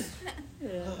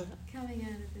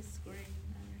out of the screen,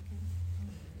 I reckon.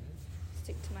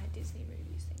 Stick to my Disney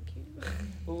movies, thank you.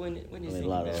 Well, when you I mean, think a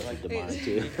lot about of it, like demonic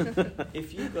too.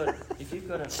 if you've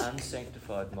got an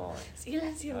unsanctified mind, See,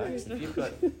 that's your right? If you've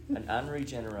got an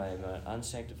unregenerated mind,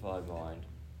 unsanctified mind,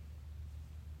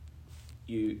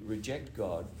 you reject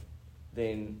God,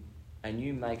 then and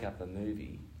you make up a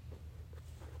movie,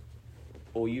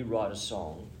 or you write a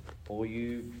song, or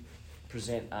you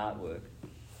present artwork,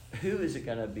 who is it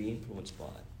going to be influenced by?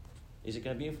 Is it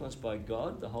going to be influenced by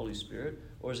God, the Holy Spirit,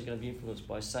 or is it going to be influenced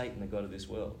by Satan, the god of this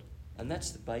world? And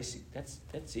that's the basic. That's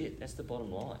it. That's the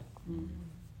bottom line.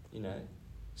 You know.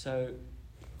 So,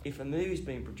 if a movie's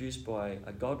being produced by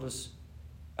a godless,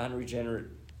 unregenerate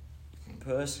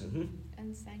person,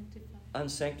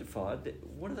 unsanctified,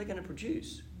 what are they going to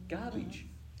produce? Garbage.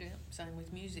 Yeah, same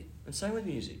with music. And same with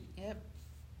music. Yep.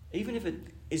 Even if it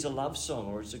is a love song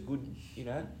or it's a good, you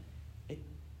know,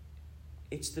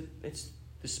 it's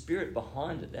the spirit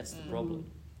behind it. That's the problem.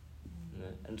 You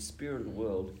know? And the spirit of the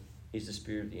world is the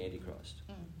spirit of the Antichrist,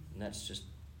 and that's just,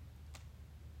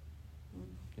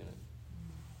 you know.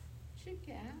 Should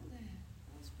get out there.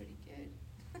 That was pretty good.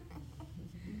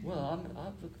 Well,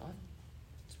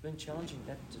 it's been challenging.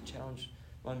 That's a challenge.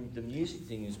 The music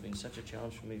thing has been such a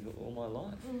challenge for me for all my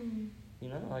life. You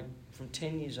know, like from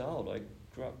 10 years old, I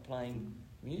grew up playing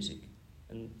music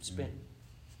and spent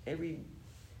every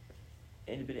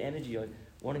bit of energy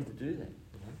wanting to do that.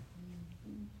 You know.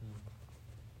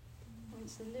 Well,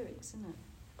 it's the lyrics, isn't it?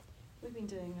 We've been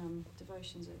doing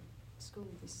devotions at school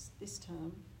this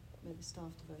term. We're the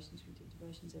staff devotions. We do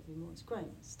devotions every morning. It's great.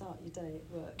 Start your day at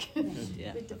work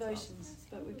Yeah, with that's devotions.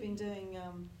 But we've been doing,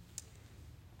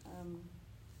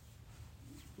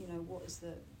 you know, what is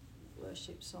the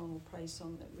worship song or praise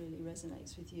song that really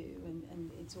resonates with you?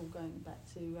 And it's all going back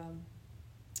to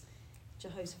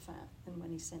Jehoshaphat and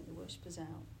when he sent the worshippers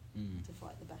out to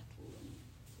fight the battle and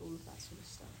all of that sort of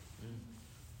stuff.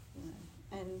 You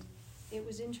know, and it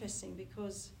was interesting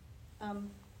because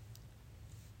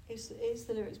it's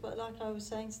the lyrics, but like I was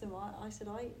saying to them, I said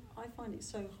I find it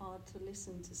so hard to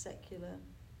listen to secular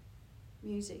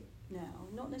music now,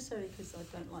 not necessarily because I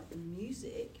don't like the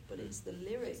music, but it's the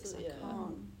lyrics. I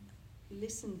can't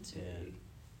listen to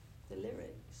the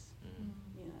lyrics,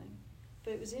 you know.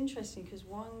 But it was interesting because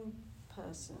one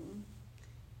person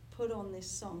put on this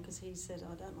song because he said,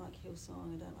 I don't like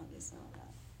Hillsong, I don't like this and like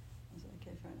that. I said,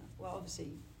 okay, fair enough. Well,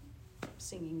 obviously,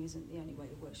 singing isn't the only way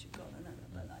to worship God, I know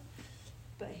that.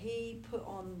 But he put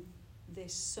on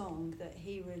this song that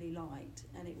he really liked,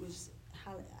 and it was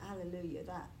Hallelujah,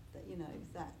 that you know,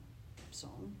 that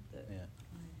song.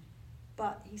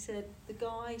 But he said, the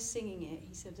guy singing it,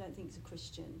 he said, I don't think it's a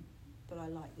Christian, but I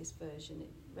like this version,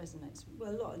 it resonates.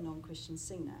 Well, a lot of non-Christians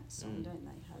sing that song, don't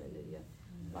they? Hallelujah,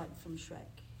 like from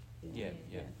Shrek. You know?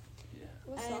 Yeah.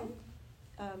 What song?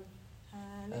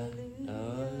 Hallelujah.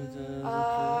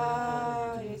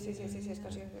 Yes.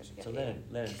 Gotcha. It's a Leonard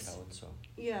Cohen song.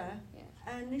 Yeah.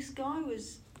 And this guy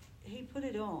he put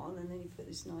it on and then he put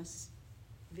this nice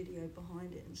video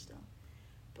behind it and stuff.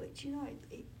 But you know,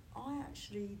 I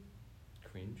actually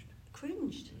cringed.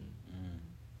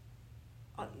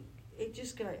 It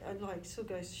just still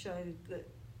goes to show that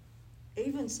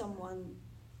even someone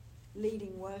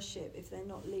leading worship, if they're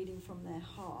not leading from their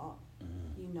heart,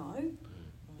 you know,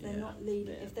 they're not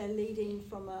leading. If they're leading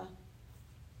from a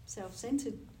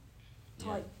self-centered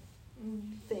type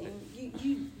thing,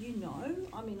 you know.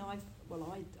 I mean, I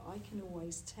can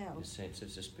always tell. The sense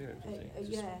of the spirit. And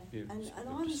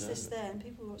I was just there, and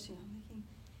people were watching. I'm thinking,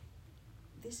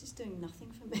 this is doing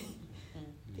nothing for me,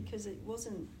 because it was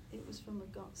from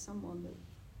someone that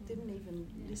didn't even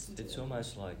listen to it. It's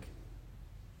almost like,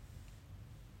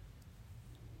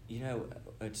 you know,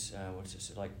 it's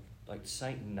like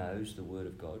Satan knows the word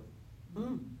of God,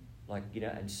 like, you know,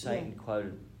 and Satan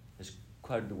has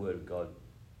quoted the word of God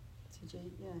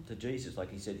to Jesus, like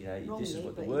he said, you know, wrongly, this is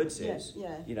what the word says.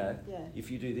 You know,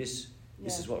 if you do this,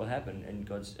 this is what will happen. And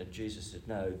Jesus said,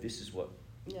 no, this is what.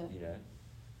 You know,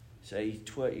 so he's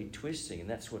twisting, and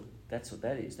that's what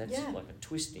that is. That's like a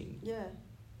twisting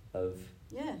of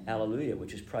Hallelujah,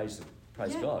 which is praise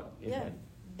God. You know?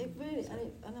 It really,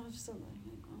 and I was just like, oh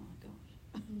my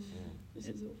gosh, this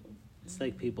is awful. It's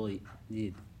like people,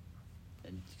 you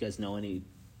guys know any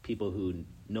people who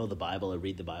know the Bible or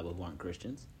read the Bible who aren't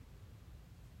Christians?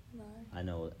 No. I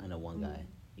know one guy.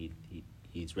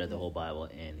 He's read the whole Bible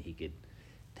and he could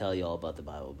tell you all about the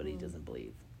Bible, but he doesn't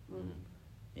believe.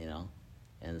 You know,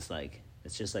 and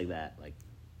it's just like that. Like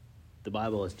the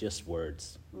Bible is just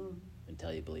words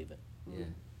until you believe it.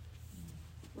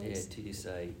 Till you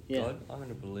say, God, I'm going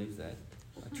to believe that.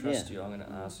 I trust you. I'm going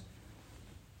to ask.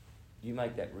 You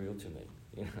make that real to me.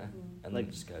 You know, and then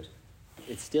it just goes.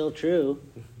 It's still true.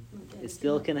 It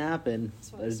still can happen,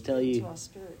 but until you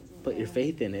put your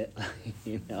faith in it,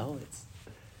 you know,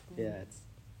 it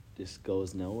just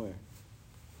goes nowhere.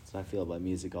 That's what I feel about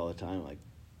music all the time. Like,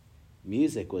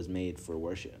 music was made for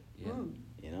worship. You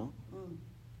know.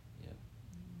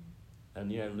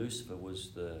 And you know, Lucifer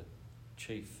was the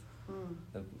chief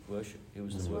of worship. He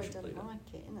was the worship leader.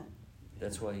 Like it, innit?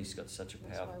 That's why he's got such a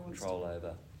powerful control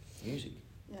over music.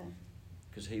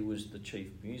 Because he was the chief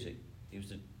music. He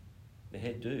was the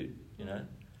head dude, you know.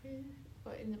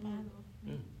 But in the Bible.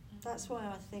 That's why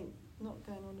I think, not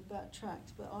going on about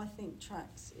tracts, but I think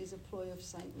tracts is a ploy of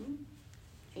Satan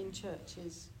in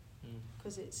churches,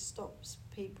 because it stops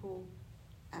people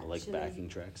actually. Like backing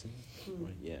tracks.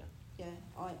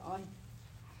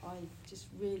 I just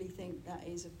really think that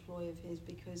is a ploy of his,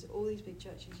 because all these big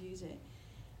churches use it,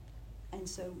 and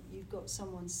so you've got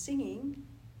someone singing,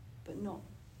 but not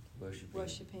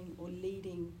worshipping or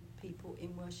leading people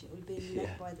in worship, or being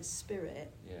led by the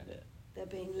Spirit. They're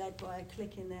being led by a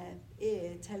click in their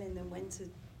ear, telling them when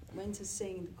to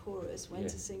sing the chorus, when to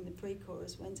sing the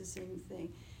pre-chorus, when to sing the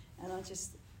thing, and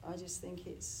I just think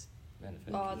it's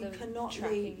Manifest. Oh, you the cannot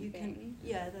tracking leave. You can thing.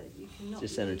 that you cannot.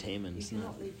 Just leave, entertainment, You isn't it?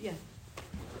 cannot leave. Yeah.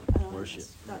 And Worship.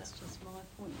 That's just my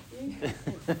point of view.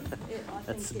 I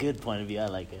That's a think good point of view. I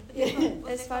like it. Yeah.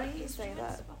 It's funny you say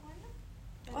that.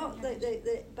 Oh,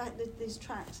 these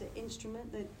tracks, the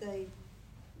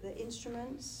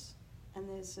instruments, and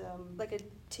there's Like a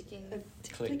ticking.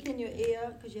 Click. click in your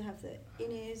ear because you have the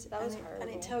in-ears, That was and horrible.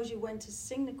 it tells you when to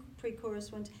sing the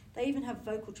pre-chorus. They even have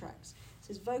vocal tracks. So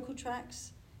there's vocal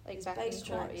tracks, Like there's backing bass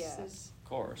chord, tracks, yeah. there's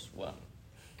Chorus 1.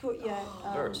 verse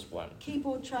Verse 1.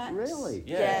 keyboard tracks. Really?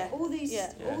 Yeah. All these,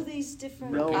 Yeah. all these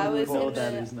different. No I one was would know in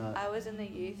that the is not. I was in the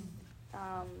youth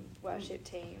worship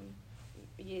team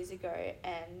years ago,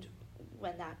 and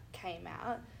when that came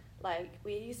out, like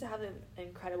we used to have an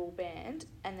incredible band,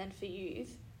 and then for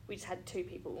youth we just had 2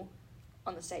 people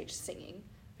on the stage singing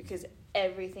because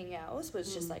everything else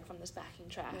was just like from this backing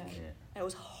track. Yeah. Yeah. And it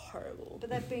was horrible. But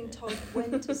they're being told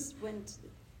when to.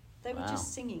 They were Wow.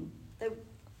 just singing. They were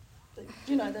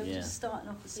Yeah. just starting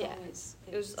off the song. Yeah.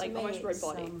 It was to like me, almost it's,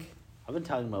 robotic. I've been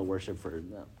talking about worship for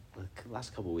the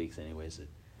last couple of weeks, anyways. That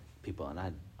people, and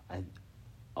I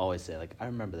always say, like, I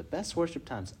remember the best worship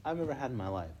times I've ever had in my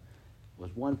life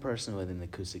was one person with an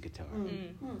acoustic guitar,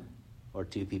 or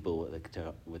 2 people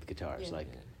with guitars, Yeah. like,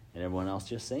 and everyone else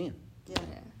just singing, Yeah.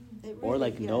 Yeah. It or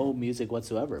really- like yeah. no music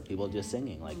whatsoever, people Yeah. just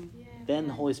singing, like. Mm. Yeah, Then the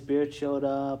right. Holy Spirit showed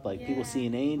up, like people Yeah.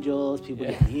 seeing angels, people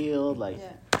Yeah. getting healed, like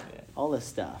Yeah. Yeah. all this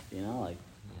stuff, you know, like.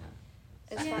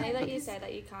 It's Yeah, funny that you because- say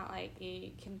that you can't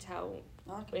you can tell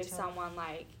I can if tell. someone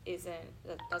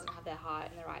that doesn't have their heart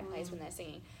in the right place when they're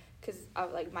singing, because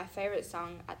like my favorite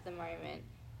song at the moment,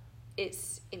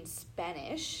 it's in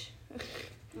Spanish,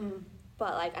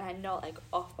 but like, and I know it like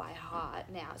off by heart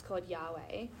now. It's called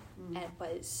Yahweh, but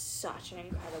it's such an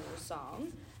incredible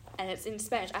song, and it's in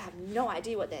Spanish. I have no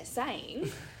idea what they're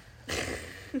saying,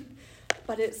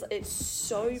 but it's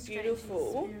so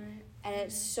beautiful. And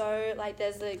it's so, like,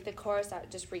 there's, like, the chorus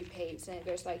that just repeats, and it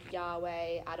goes, like,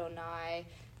 Yahweh, Adonai,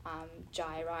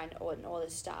 Jireh, and all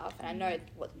this stuff. And I know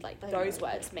what, like, those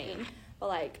words mean. But,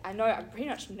 like, I pretty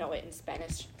much know it in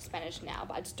Spanish now,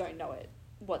 but I just don't know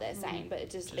what they're saying. But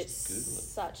it's Google it.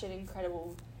 such an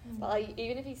incredible... But, like,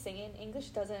 even if you sing in English,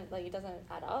 it doesn't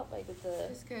add up, like, with the... It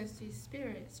just goes to your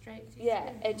spirit, straight to your Yeah,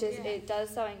 spirit. it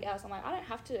does something else. I'm like, I don't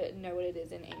have to know what it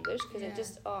is in English, because Yeah. it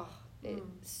just,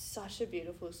 it's such a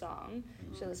beautiful song.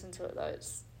 You should listen to it though,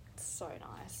 it's so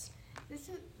nice.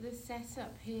 The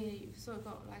setup here, you've sort of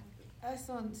got like us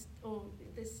or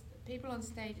this people on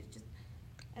stage, it's just,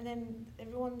 and then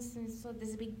everyone's sort of,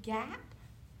 there's a big gap,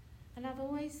 and I've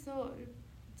always thought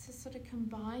to sort of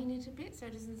combine it a bit so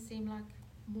it doesn't seem like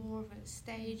more of a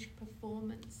stage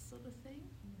performance sort of thing.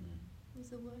 It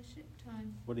was a worship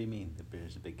time. What do you mean?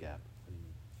 There's a big gap. What do you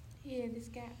mean? Here, this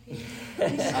gap here.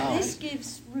 This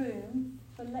gives room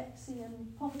for Lexi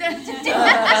and Poppy to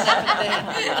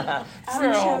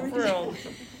Frill.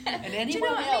 And Do you know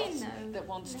anyone what I mean, else though? that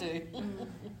wants to.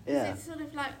 Yeah. It's sort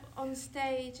of like on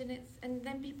stage, and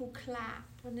then people clap,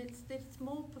 and it's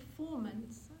more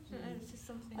performance. I don't know, it's just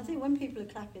something. I think when people are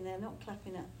clapping, they're not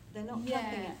clapping at the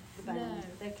band. no.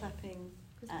 They're clapping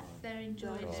because at they're the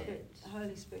enjoying Holy it. Spirit. The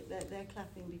Holy Spirit. They're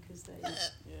clapping because they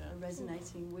Yeah. are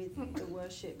resonating with the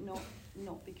worship, not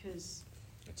because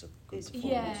It's a good it's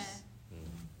performance. Yeah.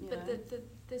 you But know.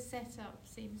 the setup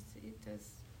seems it does,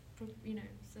 sort of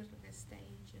a stage.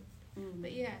 Mm.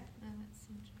 But yeah, no, that's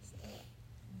interesting.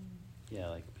 Yeah,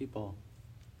 like people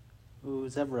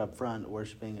who's ever up front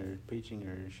worshiping or preaching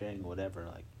or sharing whatever,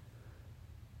 like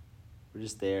we're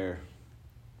just there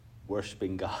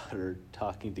worshiping God or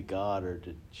talking to God or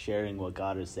sharing what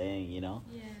God is saying, you know?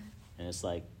 Yeah. And it's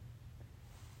like,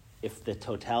 if the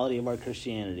totality of our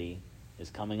Christianity is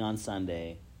coming on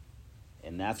Sunday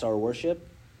and that's our worship,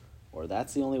 or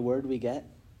that's the only word we get,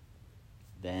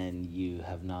 then you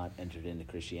have not entered into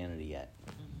Christianity yet.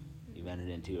 You've entered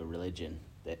into a religion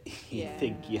that you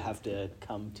think you have to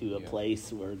come to a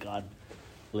place where God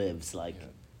lives. Like,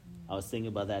 I was thinking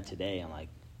about that today. I'm like,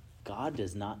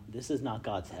 this is not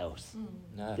God's house.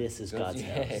 No, This is God's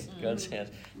house. God's house.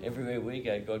 Everywhere we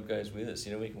go, God goes with us.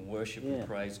 We can worship and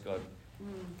praise God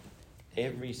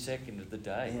every second of the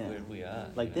day where we are.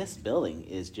 Like, this building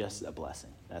is just a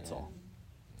blessing. That's all.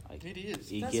 Like, It is.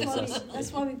 He That's gives why us.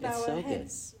 that's why we it's bow so our good.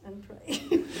 heads and pray.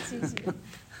 It's easier.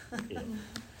 Yeah.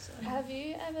 Have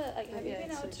you ever have you Yeah,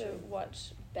 been it's able so to true.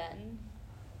 watch Ben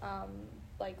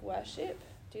worship?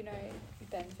 Do you know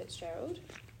Ben Fitzgerald?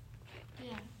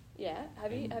 Yeah. Yeah.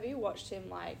 Have you watched him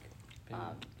like Ben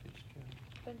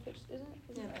Ben Fitzgerald,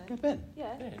 isn't it? Yeah, right? Ben.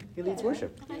 Yeah. Ben. He leads Yeah.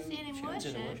 worship. Have I seen him She was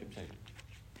in a worship? worship team.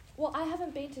 Well, I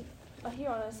haven't been to here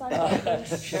on a Sunday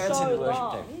for Sharon's in so the worship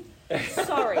long.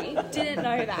 Sorry, didn't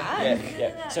know that.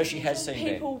 Yeah. So she has seen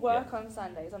Ben. People work on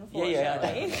Sundays, unfortunately.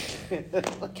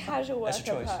 Yeah. Casual That's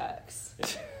a worker choice. perks.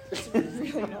 It's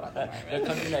really not at the No moment.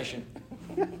 condemnation.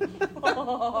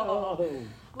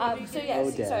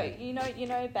 So you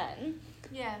know Ben.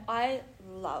 Yeah. I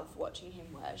love watching him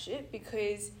worship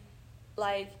because,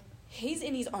 like, he's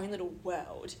in his own little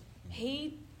world.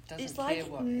 It's Doesn't like care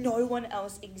what. no one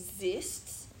else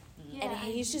exists, Yeah. and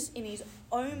he's just in his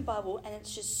own bubble, and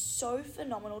it's just so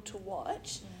phenomenal to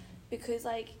watch because,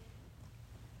 like,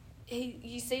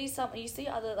 you see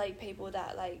other, like, people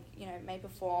that, like, you know, may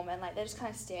perform and, like, they're just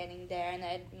kind of standing there and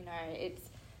they're, you know,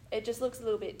 it just looks a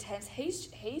little bit tense. He's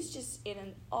just in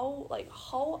an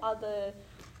whole other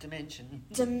Dimension.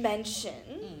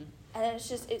 and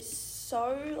it's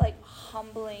so, like,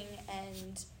 humbling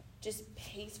and just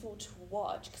peaceful to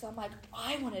watch because I'm like,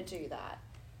 I want to do that.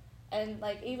 And,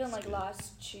 like, even, like,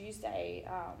 last Tuesday,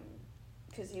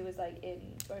 because he was, like,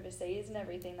 in overseas and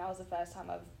everything, that was the first time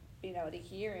I've been able to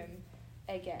hear him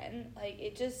again. Like,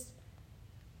 it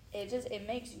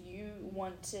makes you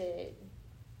want to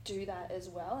do that as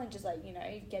well and just, like, you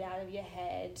know, get out of your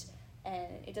head. And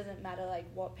it doesn't matter, like,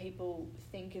 what people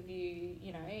think of you,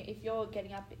 you know. If you're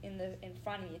getting up in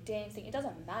front and you're dancing, it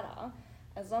doesn't matter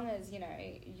as long as, you know,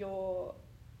 you're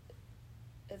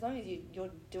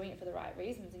doing it for the right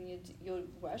reasons and you're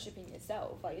worshipping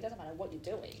yourself. Like, it doesn't matter what you're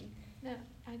doing. No,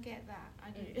 I get that. I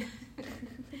do.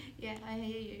 Yeah, I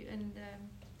hear you, and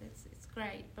it's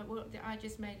great. But I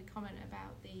just made a comment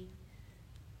about the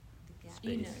gap.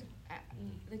 you know, Space.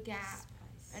 the gap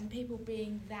Space. and people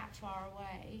being that far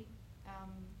away.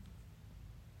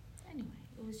 Anyway,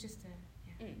 it was just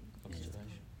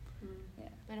Observation. Yeah.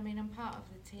 But I mean, I'm part of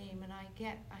the team, and I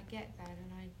get that,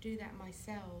 and I do that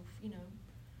myself, you know.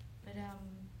 But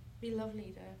be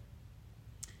lovely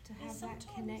to Yeah, have that sometimes-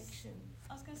 connection.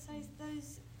 I was going to say,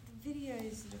 those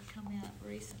videos that have come out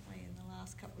recently in the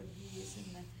last couple of years,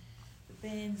 and the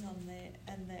band's on there,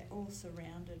 and they're all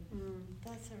surrounded.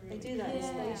 That's a really They do that.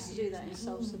 Yeah. They used to do that in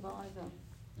Soul Survivor.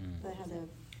 Mm. They had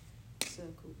a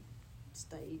circle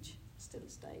stage, still a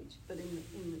stage, but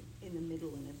in the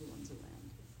middle, and everyone's around.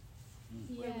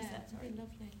 Yeah, Where was that, it'd be sorry?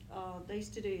 lovely. They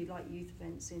used to do, like, youth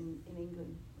events in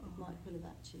England with Oh. Mike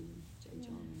Pilavacci and Jay Yeah.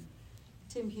 John.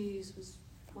 Tim Hughes was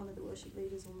one of the worship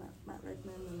leaders, or Matt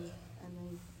Redman,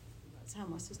 and that's how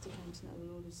my sister came to know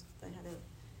the Lord. Is they had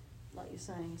like you're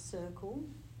saying, a circle,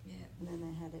 Yeah. and then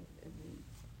they had everything,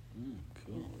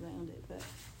 Cool. you know, around it. But it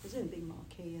was in a big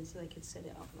marquee, and so they could set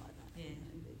it up like that. Yeah. You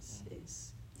know, it's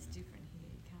It's different here.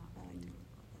 You can't really do it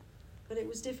like that. But it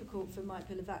was difficult for Mike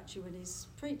Pilavacci when he's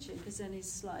preaching, because then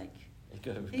he's like, You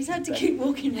gotta he's had to keep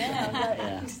walking around. Like,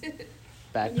 Yeah.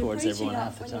 Back when you're towards preaching everyone up,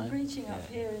 half the when time. you're preaching up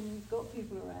Yeah. here and you've got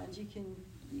people around, you can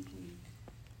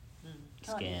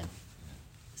can't Scan. you?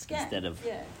 Scan Instead of-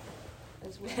 yeah,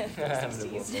 as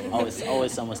well.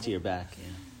 Always someone's to your back.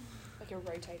 Yeah. Like a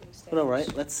rotating stage. But all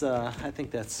right, let's. I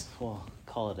think we'll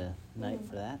call it a night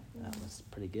for that. That was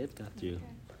pretty good. Got through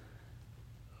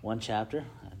one chapter.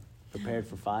 I prepared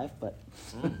for 5, but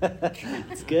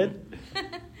it's good.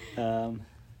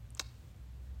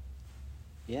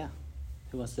 Yeah.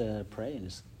 Who wants to pray and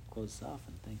just close us off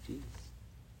and thank Jesus?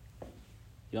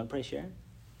 You want to pray, Sharon?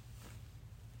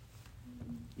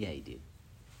 Yeah, you do.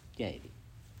 Yeah, you do.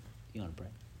 You want to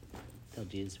pray? Tell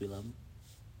Jesus we love him.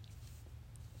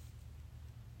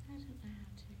 I don't know how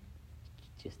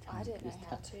to. Just tell I him. didn't know just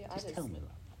how tell, to. Just tell him we love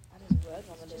him. I just word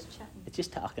vomited. Just chatting. It's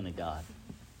just talking to God.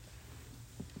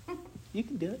 You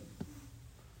can do it.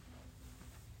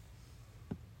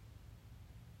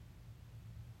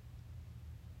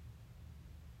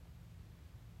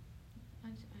 I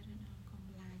don't know. I've gone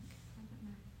blank. I don't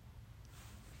know.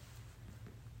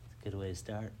 It's a good way to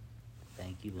start.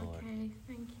 Thank you, Lord. Okay,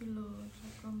 thank you, Lord.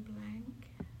 I've gone blank.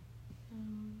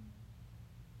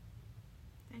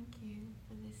 Thank you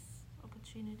for this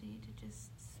opportunity to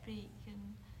just speak,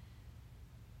 and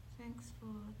thanks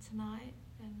for tonight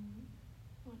and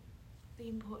what the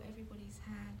input everybody's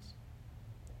had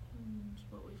and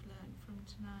what we've learned from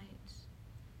tonight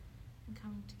and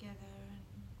coming together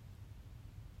and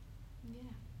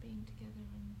being together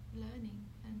and learning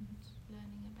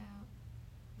about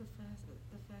the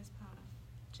first part of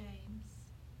James.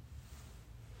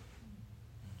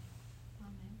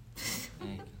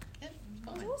 Amen.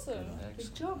 That was awesome.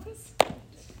 Good job.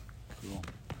 Cool.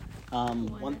 Oh,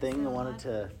 One that's thing I so wanted odd.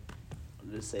 to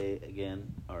just say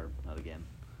again, or not again.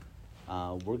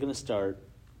 We're going to start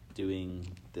doing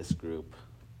this group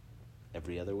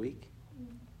every other week.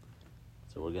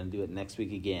 So we're going to do it next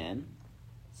week again,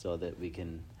 so that we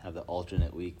can have the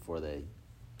alternate week for the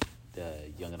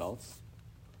the young adults,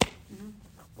 Mhm.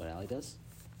 what Allie does.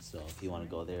 So if you want to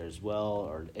go there as well,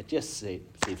 or it just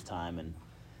saves time,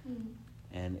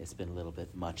 and it's been a little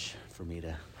bit much for me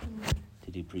to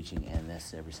do preaching and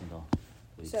this every single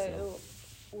week. So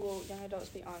will young adults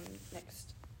be on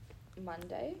next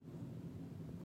Monday?